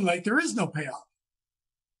of funny, like there is no payoff.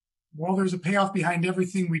 Well, there's a payoff behind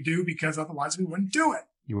everything we do, because otherwise we wouldn't do it.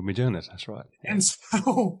 You wouldn't be doing it. That's right. And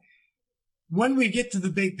so when we get to the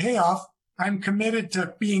big payoff, I'm committed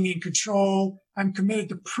to being in control. I'm committed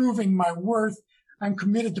to proving my worth. I'm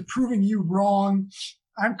committed to proving you wrong.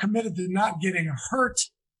 I'm committed to not getting hurt.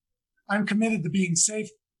 I'm committed to being safe.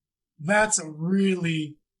 That's a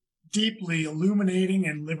really deeply illuminating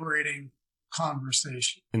and liberating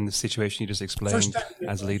conversation. In the situation you just explained,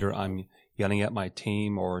 as a leader, I'm yelling at my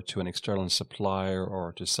team or to an external supplier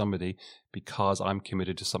or to somebody because I'm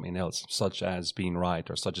committed to something else, such as being right,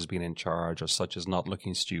 or such as being in charge, or such as not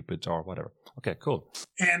looking stupid, or whatever. Okay, cool.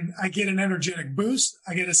 And I get an energetic boost.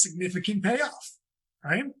 I get a significant payoff,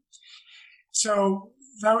 right? So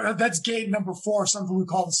that's gate number 4, something we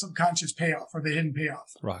call the subconscious payoff, or the hidden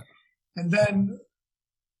payoff. Right. And then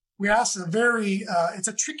we ask it's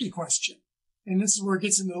a tricky question. And this is where it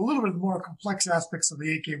gets into a little bit more complex aspects of the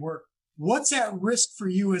 8K work. What's at risk for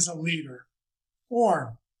you as a leader?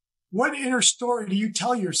 Or what inner story do you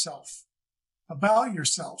tell yourself about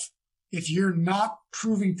yourself if you're not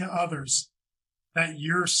proving to others that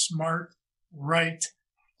you're smart, right,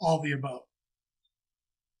 all the above?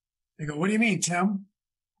 They go, what do you mean, Tim?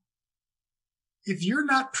 If you're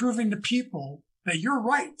not proving to people that you're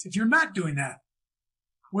right, if you're not doing that,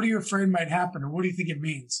 what are you afraid might happen, or what do you think it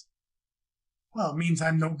means? Well, it means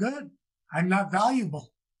I'm no good. I'm not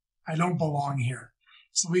valuable. I don't belong here.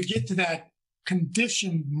 So we get to that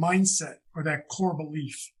conditioned mindset, or that core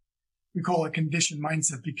belief. We call it conditioned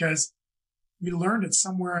mindset because we learned it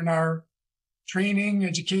somewhere in our training,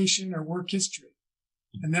 education, or work history.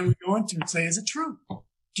 And then we go into it and say, is it true?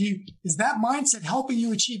 Is that mindset helping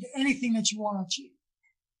you achieve anything that you want to achieve?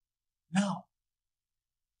 No.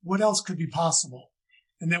 What else could be possible?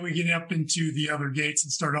 And then we get up into the other gates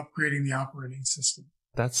and start upgrading the operating system.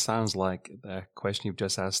 That sounds like the question you've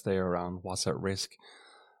just asked there around what's at risk.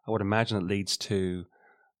 I would imagine it leads to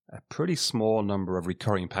a pretty small number of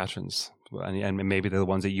recurring patterns. And maybe they're the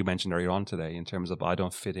ones that you mentioned earlier on today in terms of I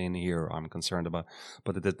don't fit in here, I'm concerned about.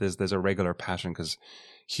 But there's a regular pattern because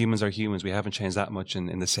humans are humans. We haven't changed that much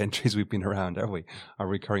in the centuries we've been around, have we? Our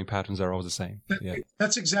recurring patterns are always the same.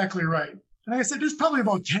 That's exactly right. And like I said, there's probably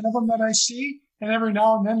about 10 of them that I see. And every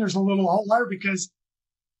now and then there's a little outlier because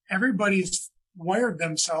everybody's wired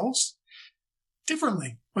themselves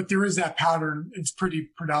differently. But there is that pattern. It's pretty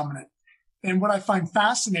predominant. And what I find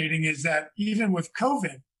fascinating is that even with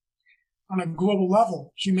COVID, on a global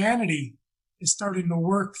level, humanity is starting to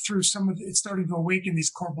work through it's starting to awaken these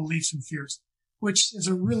core beliefs and fears, which is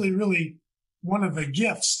a really, really one of the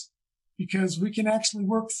gifts, because we can actually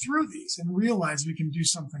work through these and realize we can do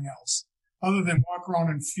something else other than walk around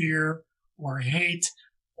in fear or hate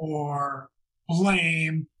or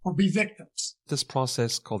blame or be victims. This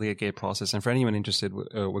process called the 8K process, and for anyone interested,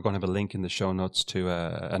 we're going to have a link in the show notes to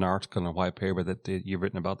an article and a white paper that you've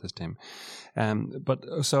written about this, Tim. But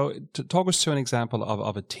so to talk us through an example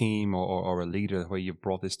of a team or a leader where you've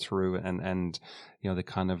brought this through and the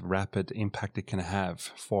kind of rapid impact it can have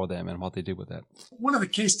for them and what they do with that. One of the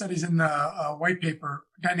case studies in the white paper,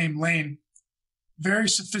 a guy named Lane, very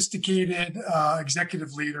sophisticated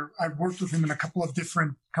executive leader. I've worked with him in a couple of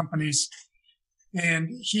different companies. And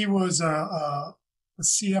he was a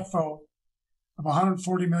CFO of a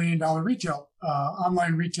 $140 million retail,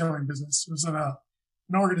 online retailing business. It was an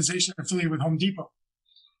organization affiliated with Home Depot.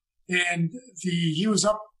 And he was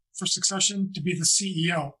up for succession to be the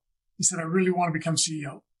CEO. He said, I really want to become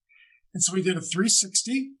CEO. And so we did a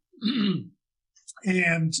 360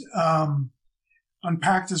 and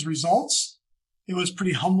unpacked his results. It was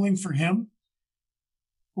pretty humbling for him.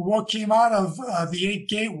 But what came out of the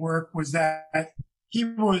 8-gate work was that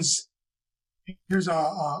here's a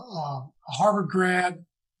Harvard grad,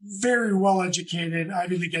 very well educated,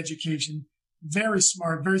 Ivy League education, very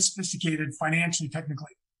smart, very sophisticated financially,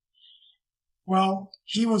 technically. Well,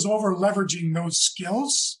 he was over leveraging those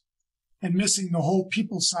skills and missing the whole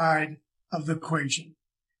people side of the equation.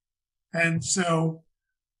 And so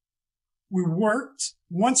we worked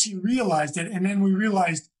once he realized it. And then we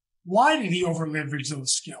realized, why did he over leverage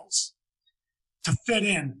those skills? To fit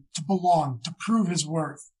in, to belong, to prove his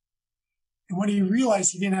worth. And when he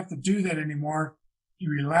realized he didn't have to do that anymore, he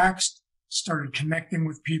relaxed, started connecting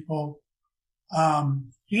with people.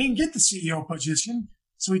 He didn't get the CEO position,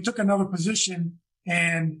 so he took another position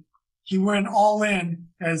and he went all in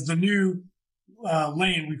as the new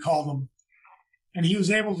Lane, we called him. And he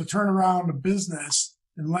was able to turn around a business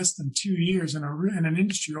in less than 2 years in an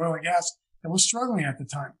industry, oil and gas, that was struggling at the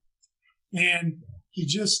time. And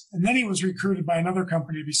then he was recruited by another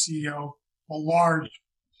company to be CEO, a large,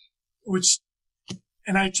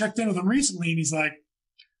 and I checked in with him recently and he's like,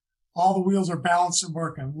 all the wheels are balanced and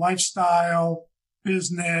working. Lifestyle,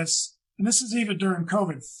 business, and this is even during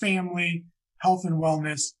COVID, family, health and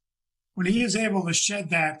wellness. When he is able to shed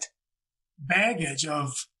that baggage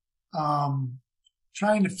of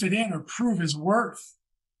trying to fit in or prove his worth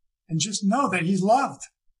and just know that he's loved.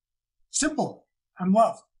 Simple. I'm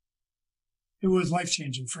loved. It was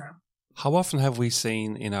life-changing for him. How often have we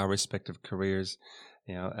seen in our respective careers,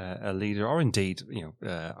 a leader, or indeed,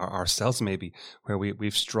 ourselves maybe, where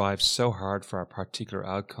we've strived so hard for a particular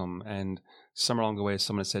outcome, and somewhere along the way,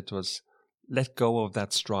 someone has said to us, let go of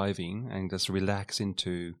that striving and just relax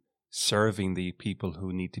into serving the people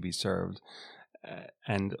who need to be served.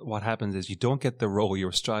 And what happens is you don't get the role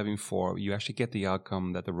you're striving for. You actually get the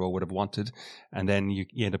outcome that the role would have wanted, and then you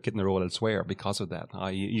end up getting the role elsewhere because of that.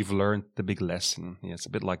 You've learned the big lesson. It's a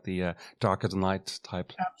bit like the darker the night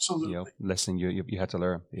type. Absolutely. Lesson you had to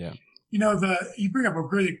learn. Yeah. You bring up a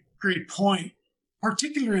really great point,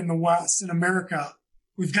 particularly in the West, in America.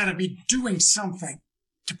 We've got to be doing something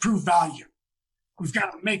to prove value. We've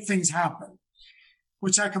got to make things happen,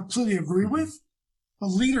 which I completely agree with. But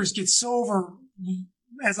leaders get so over,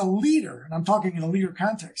 as a leader, and I'm talking in a leader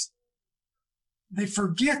context, they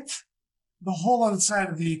forget the whole other side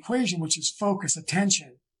of the equation, which is focus,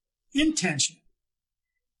 attention, intention,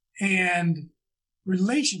 and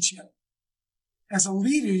relationship. As a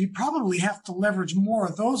leader, you probably have to leverage more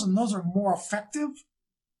of those, and those are more effective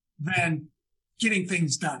than getting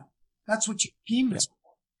things done. That's what your team is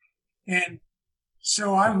for. And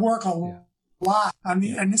so I work a lot on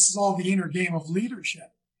and this is all the inner game of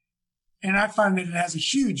leadership. And I find that it has a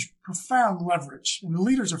huge, profound leverage. And the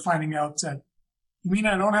leaders are finding out that, you mean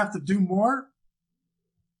I don't have to do more?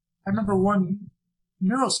 I remember one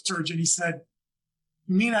neurosurgeon, he said,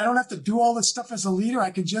 you mean I don't have to do all this stuff as a leader?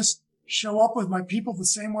 I can just show up with my people the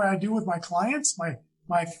same way I do with my clients, my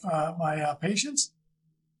patients?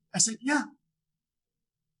 I said, yeah.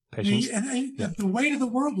 Patients? The weight of the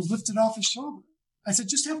world was lifted off his shoulder. I said,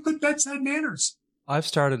 just have good bedside manners. I've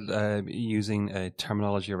started using a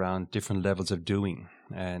terminology around different levels of doing,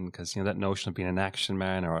 and because that notion of being an action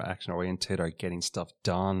man or action oriented or getting stuff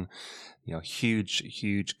done,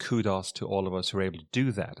 huge kudos to all of us who are able to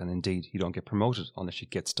do that. And indeed, you don't get promoted unless you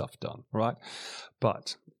get stuff done, right?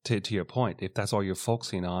 But to your point, if that's all you're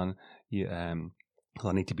focusing on, you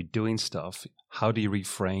I need to be doing stuff. How do you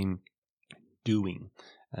reframe doing?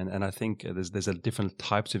 And I think there's a different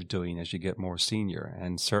types of doing as you get more senior,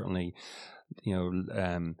 and certainly,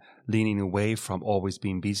 leaning away from always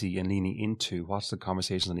being busy and leaning into what's the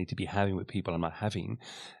conversations I need to be having with people I'm not having.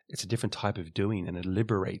 It's a different type of doing, and it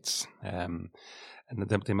liberates. And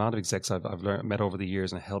the amount of execs I've met over the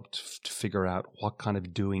years and helped to figure out what kind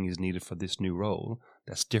of doing is needed for this new role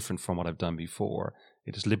that's different from what I've done before.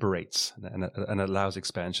 It just liberates and allows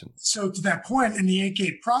expansion. So to that point, in the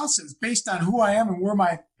 8-gate process, based on who I am and where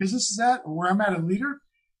my business is at, or where I'm at a leader,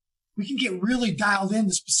 we can get really dialed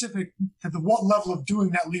into specific to what level of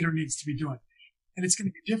doing that leader needs to be doing. And it's going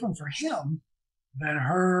to be different for him than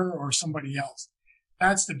her or somebody else.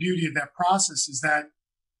 That's the beauty of that process, is that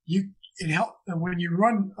it helps when you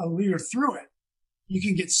run a leader through it, you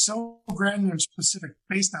can get so granular and specific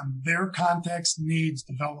based on their context, needs,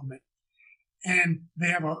 development. And they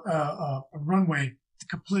have a runway to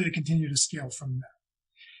completely continue to scale from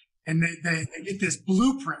there. And they get this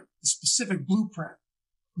blueprint, this specific blueprint,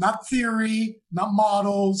 not theory, not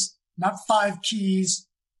models, not 5 keys,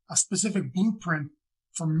 a specific blueprint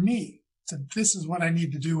for me. Said, this is what I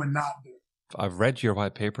need to do and not do. I've read your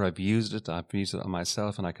white paper. I've used it on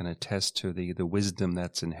myself, and I can attest to the wisdom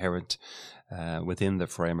that's inherent within the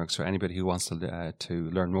framework. So anybody who wants to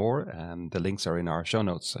learn more, the links are in our show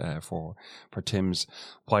notes for Tim's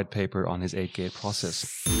white paper on his 8-gate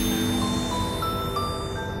process.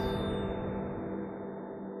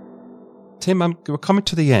 Tim, we're coming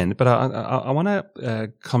to the end, but I want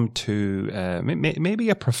to come to maybe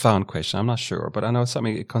a profound question. I'm not sure, but I know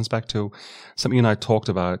it comes back to something you and I talked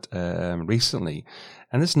about recently.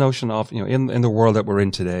 And this notion of, in the world that we're in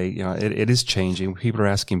today, it is changing. People are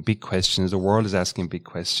asking big questions. The world is asking big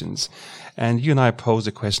questions. And you and I posed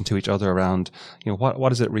a question to each other around,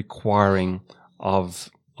 what is it requiring of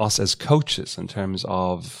us as coaches in terms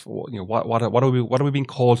of, what are we being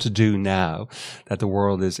called to do now that the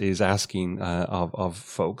world is asking of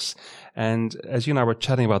folks. And as you and I were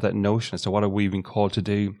chatting about that notion as to what are we being called to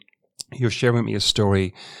do, you're sharing with me a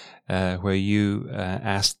story where you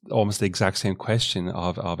asked almost the exact same question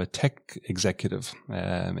of a tech executive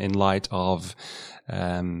in light of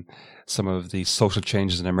some of the social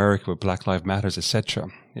changes in America with Black Lives Matters, etc.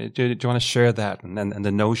 Do you want to share that and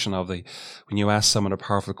the notion of when you ask someone a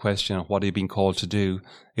powerful question of what are you being called to do,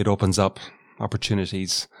 it opens up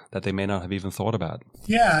opportunities that they may not have even thought about?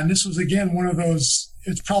 Yeah, and this was again one of those.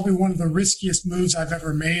 It's probably one of the riskiest moves I've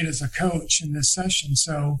ever made as a coach in this session.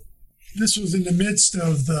 So this was in the midst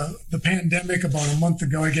of the pandemic about a month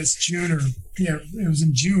ago, I guess it was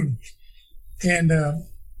in June. And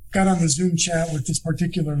got on the Zoom chat with this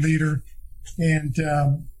particular leader and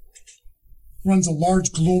runs a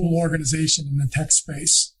large global organization in the tech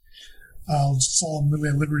space. That's all I'm really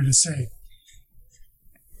at liberty to say.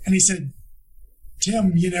 And he said,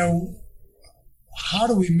 Tim, how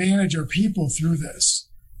do we manage our people through this?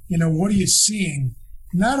 What are you seeing?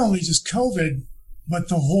 Not only just COVID, but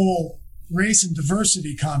the whole race and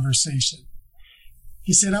diversity conversation.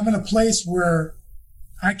 He said, I'm in a place where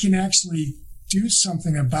I can actually do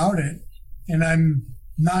something about it, and I'm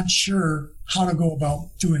not sure how to go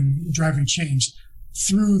about driving change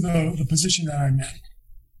through the position that I'm in.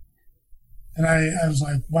 And I was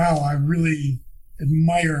like, wow, I really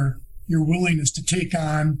admire your willingness to take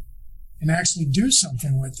on and actually do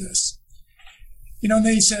something with this. And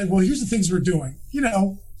they said, well, here's the things we're doing.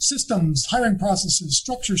 Systems, hiring processes,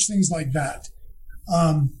 structures, things like that.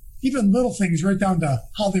 Even little things right down to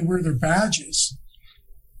how they wear their badges.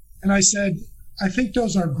 And I said, I think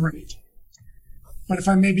those are great. But if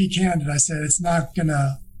I may be candid, I said, it's not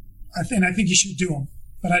I think you should do them,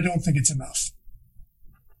 but I don't think it's enough.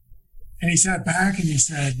 And he sat back and he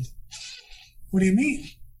said, what do you mean?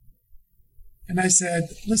 And I said,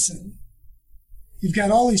 listen, you've got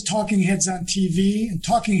all these talking heads on TV and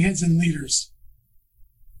talking heads and leaders.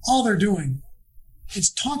 All they're doing is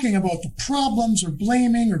talking about the problems or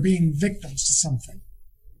blaming or being victims to something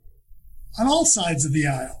on all sides of the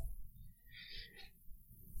aisle.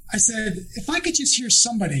 I said, if I could just hear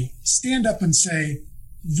somebody stand up and say,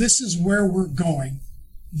 this is where we're going.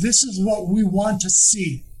 This is what we want to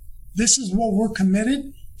see. This is what we're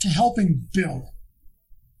committed to helping build.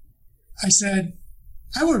 I said,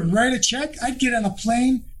 I would write a check. I'd get on a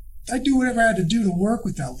plane. I'd do whatever I had to do to work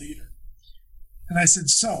with that leader. And I said,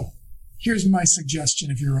 so here's my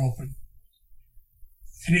suggestion if you're open.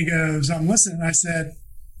 And he goes, I'm listening. I said,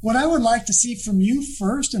 what I would like to see from you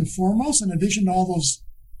first and foremost, in addition to all those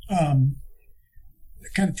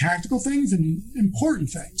kind of tactical things and important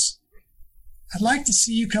things, I'd like to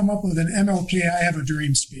see you come up with an MLK I Have a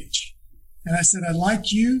Dream speech. And I said, I'd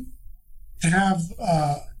like you to have,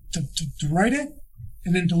 to write it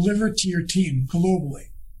and then deliver it to your team globally,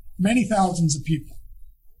 many thousands of people,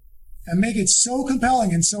 and make it so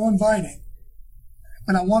compelling and so inviting.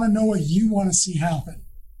 But I want to know what you want to see happen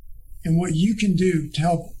and what you can do to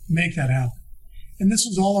help make that happen. And this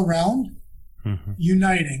was all around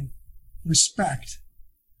uniting, respect,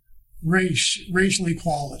 racial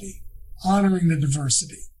equality, honoring the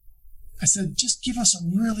diversity. I said, just give us a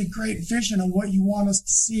really great vision of what you want us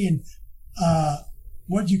to see and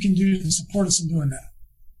what you can do to support us in doing that.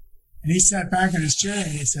 And he sat back in his chair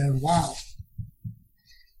and he said, wow.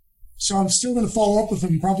 So I'm still going to follow up with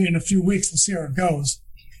him probably in a few weeks and see how it goes.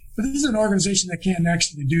 But this is an organization that can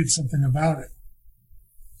actually do something about it.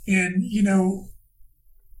 And,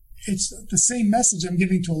 it's the same message I'm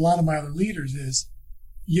giving to a lot of my other leaders is,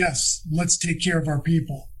 yes, let's take care of our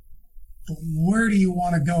people. But where do you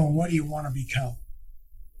want to go and what do you want to become?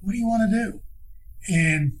 What do you want to do?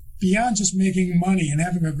 And beyond just making money and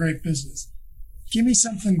having a great business, give me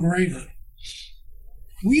something greater.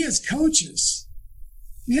 We as coaches,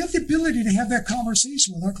 we have the ability to have that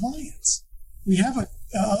conversation with our clients. We have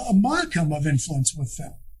a modicum of influence with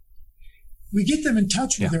them. We get them in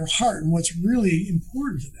touch with their heart and what's really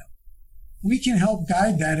important to them. We can help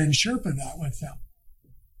guide that and Sherpa that with them.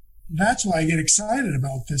 That's why I get excited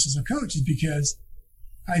about this as a coach, is because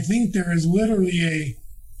I think there is literally a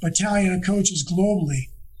battalion of coaches globally.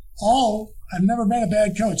 I've never met a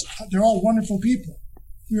bad coach. They're all wonderful people.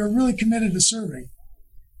 We are really committed to serving.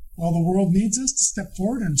 Well, the world needs us to step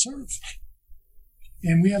forward and serve.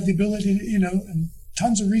 And we have the ability to, and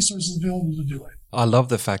tons of resources available to do it. I love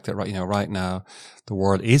the fact that right now the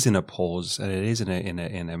world is in a pause, and it is in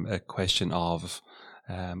a question of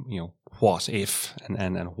what if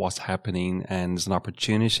and what's happening, and there's an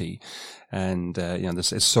opportunity, and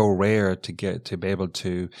this is so rare to be able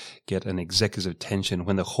to get an executive's attention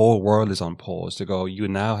when the whole world is on pause, to go, you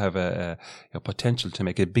now have a potential to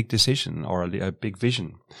make a big decision or a big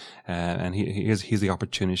vision, and here's the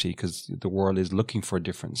opportunity, because the world is looking for a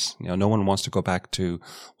difference. No one wants to go back to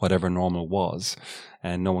whatever normal was,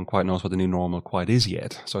 and no one quite knows what the new normal quite is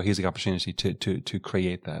yet. So here's the opportunity to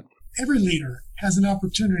create that. Every leader has an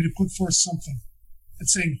opportunity to put forth something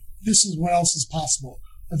that's saying, this is what else is possible,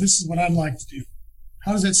 or this is what I'd like to do.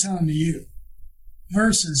 How does that sound to you?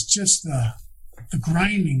 Versus just the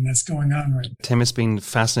grinding that's going on right now. Tim, it's been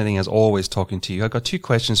fascinating as always talking to you. I've got two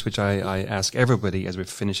questions which I ask everybody as we're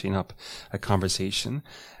finishing up a conversation.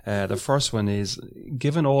 The first one is,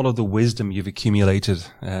 given all of the wisdom you've accumulated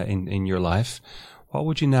in your life, what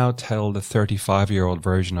would you now tell the 35-year-old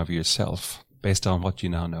version of yourself based on what you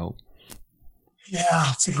now know?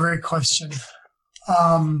 Yeah, it's a great question.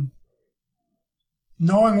 Knowing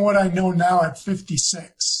what I know now at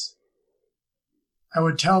 56, I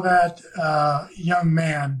would tell that young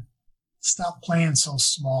man, stop playing so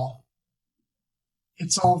small.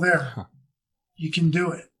 It's all there. You can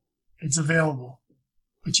do it. It's available.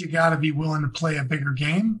 But you got to be willing to play a bigger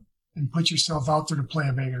game and put yourself out there to play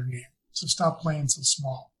a bigger game. So stop playing so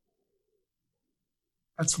small.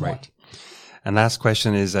 That's right. One. And last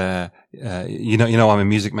question is, I'm a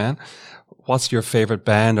music man. What's your favorite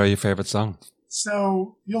band or your favorite song?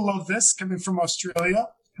 So you'll love this, coming from Australia.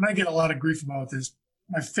 And I get a lot of grief about this.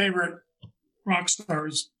 My favorite rock star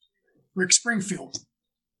is Rick Springfield.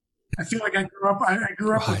 I feel like I grew up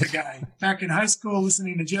with the guy back in high school,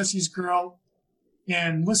 listening to Jesse's Girl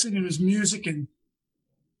and listening to his music, and,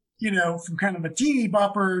 from kind of a teeny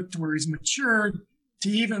bopper to where he's matured to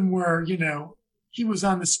even where, he was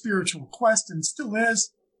on the spiritual quest and still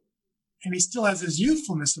is, and he still has his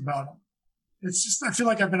youthfulness about him. It's just, I feel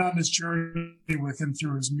like I've been on this journey with him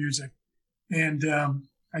through his music. And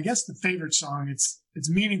I guess the favorite song, it's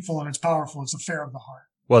meaningful and it's powerful. It's Affair of the Heart.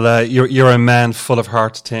 Well, you're a man full of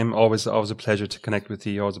heart, Tim. Always a pleasure to connect with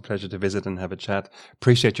you. Always a pleasure to visit and have a chat.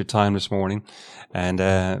 Appreciate your time this morning. And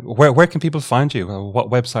where can people find you? What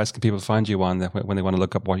websites can people find you on when they want to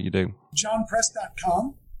look up what you do?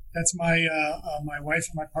 JohnPress.com. That's my wife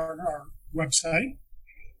and my partner, our website.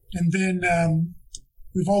 And then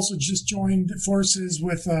we've also just joined forces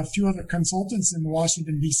with a few other consultants in the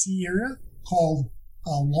Washington, D.C. area called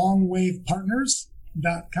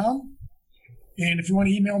longwavepartners.com. And if you want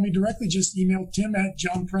to email me directly, just email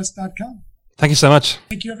tim@johnpress.com. Thank you so much.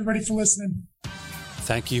 Thank you, everybody, for listening.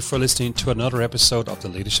 Thank you for listening to another episode of The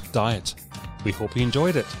Leadership Diet. We hope you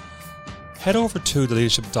enjoyed it. Head over to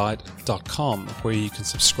theleadershipdiet.com, where you can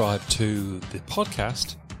subscribe to the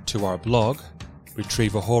podcast, to our blog,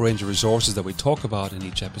 retrieve a whole range of resources that we talk about in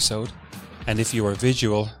each episode. And if you are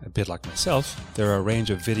visual, a bit like myself, there are a range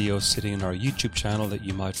of videos sitting in our YouTube channel that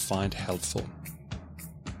you might find helpful.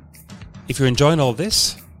 If you're enjoying all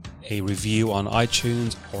this, a review on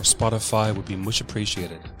iTunes or Spotify would be much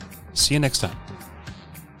appreciated. See you next time.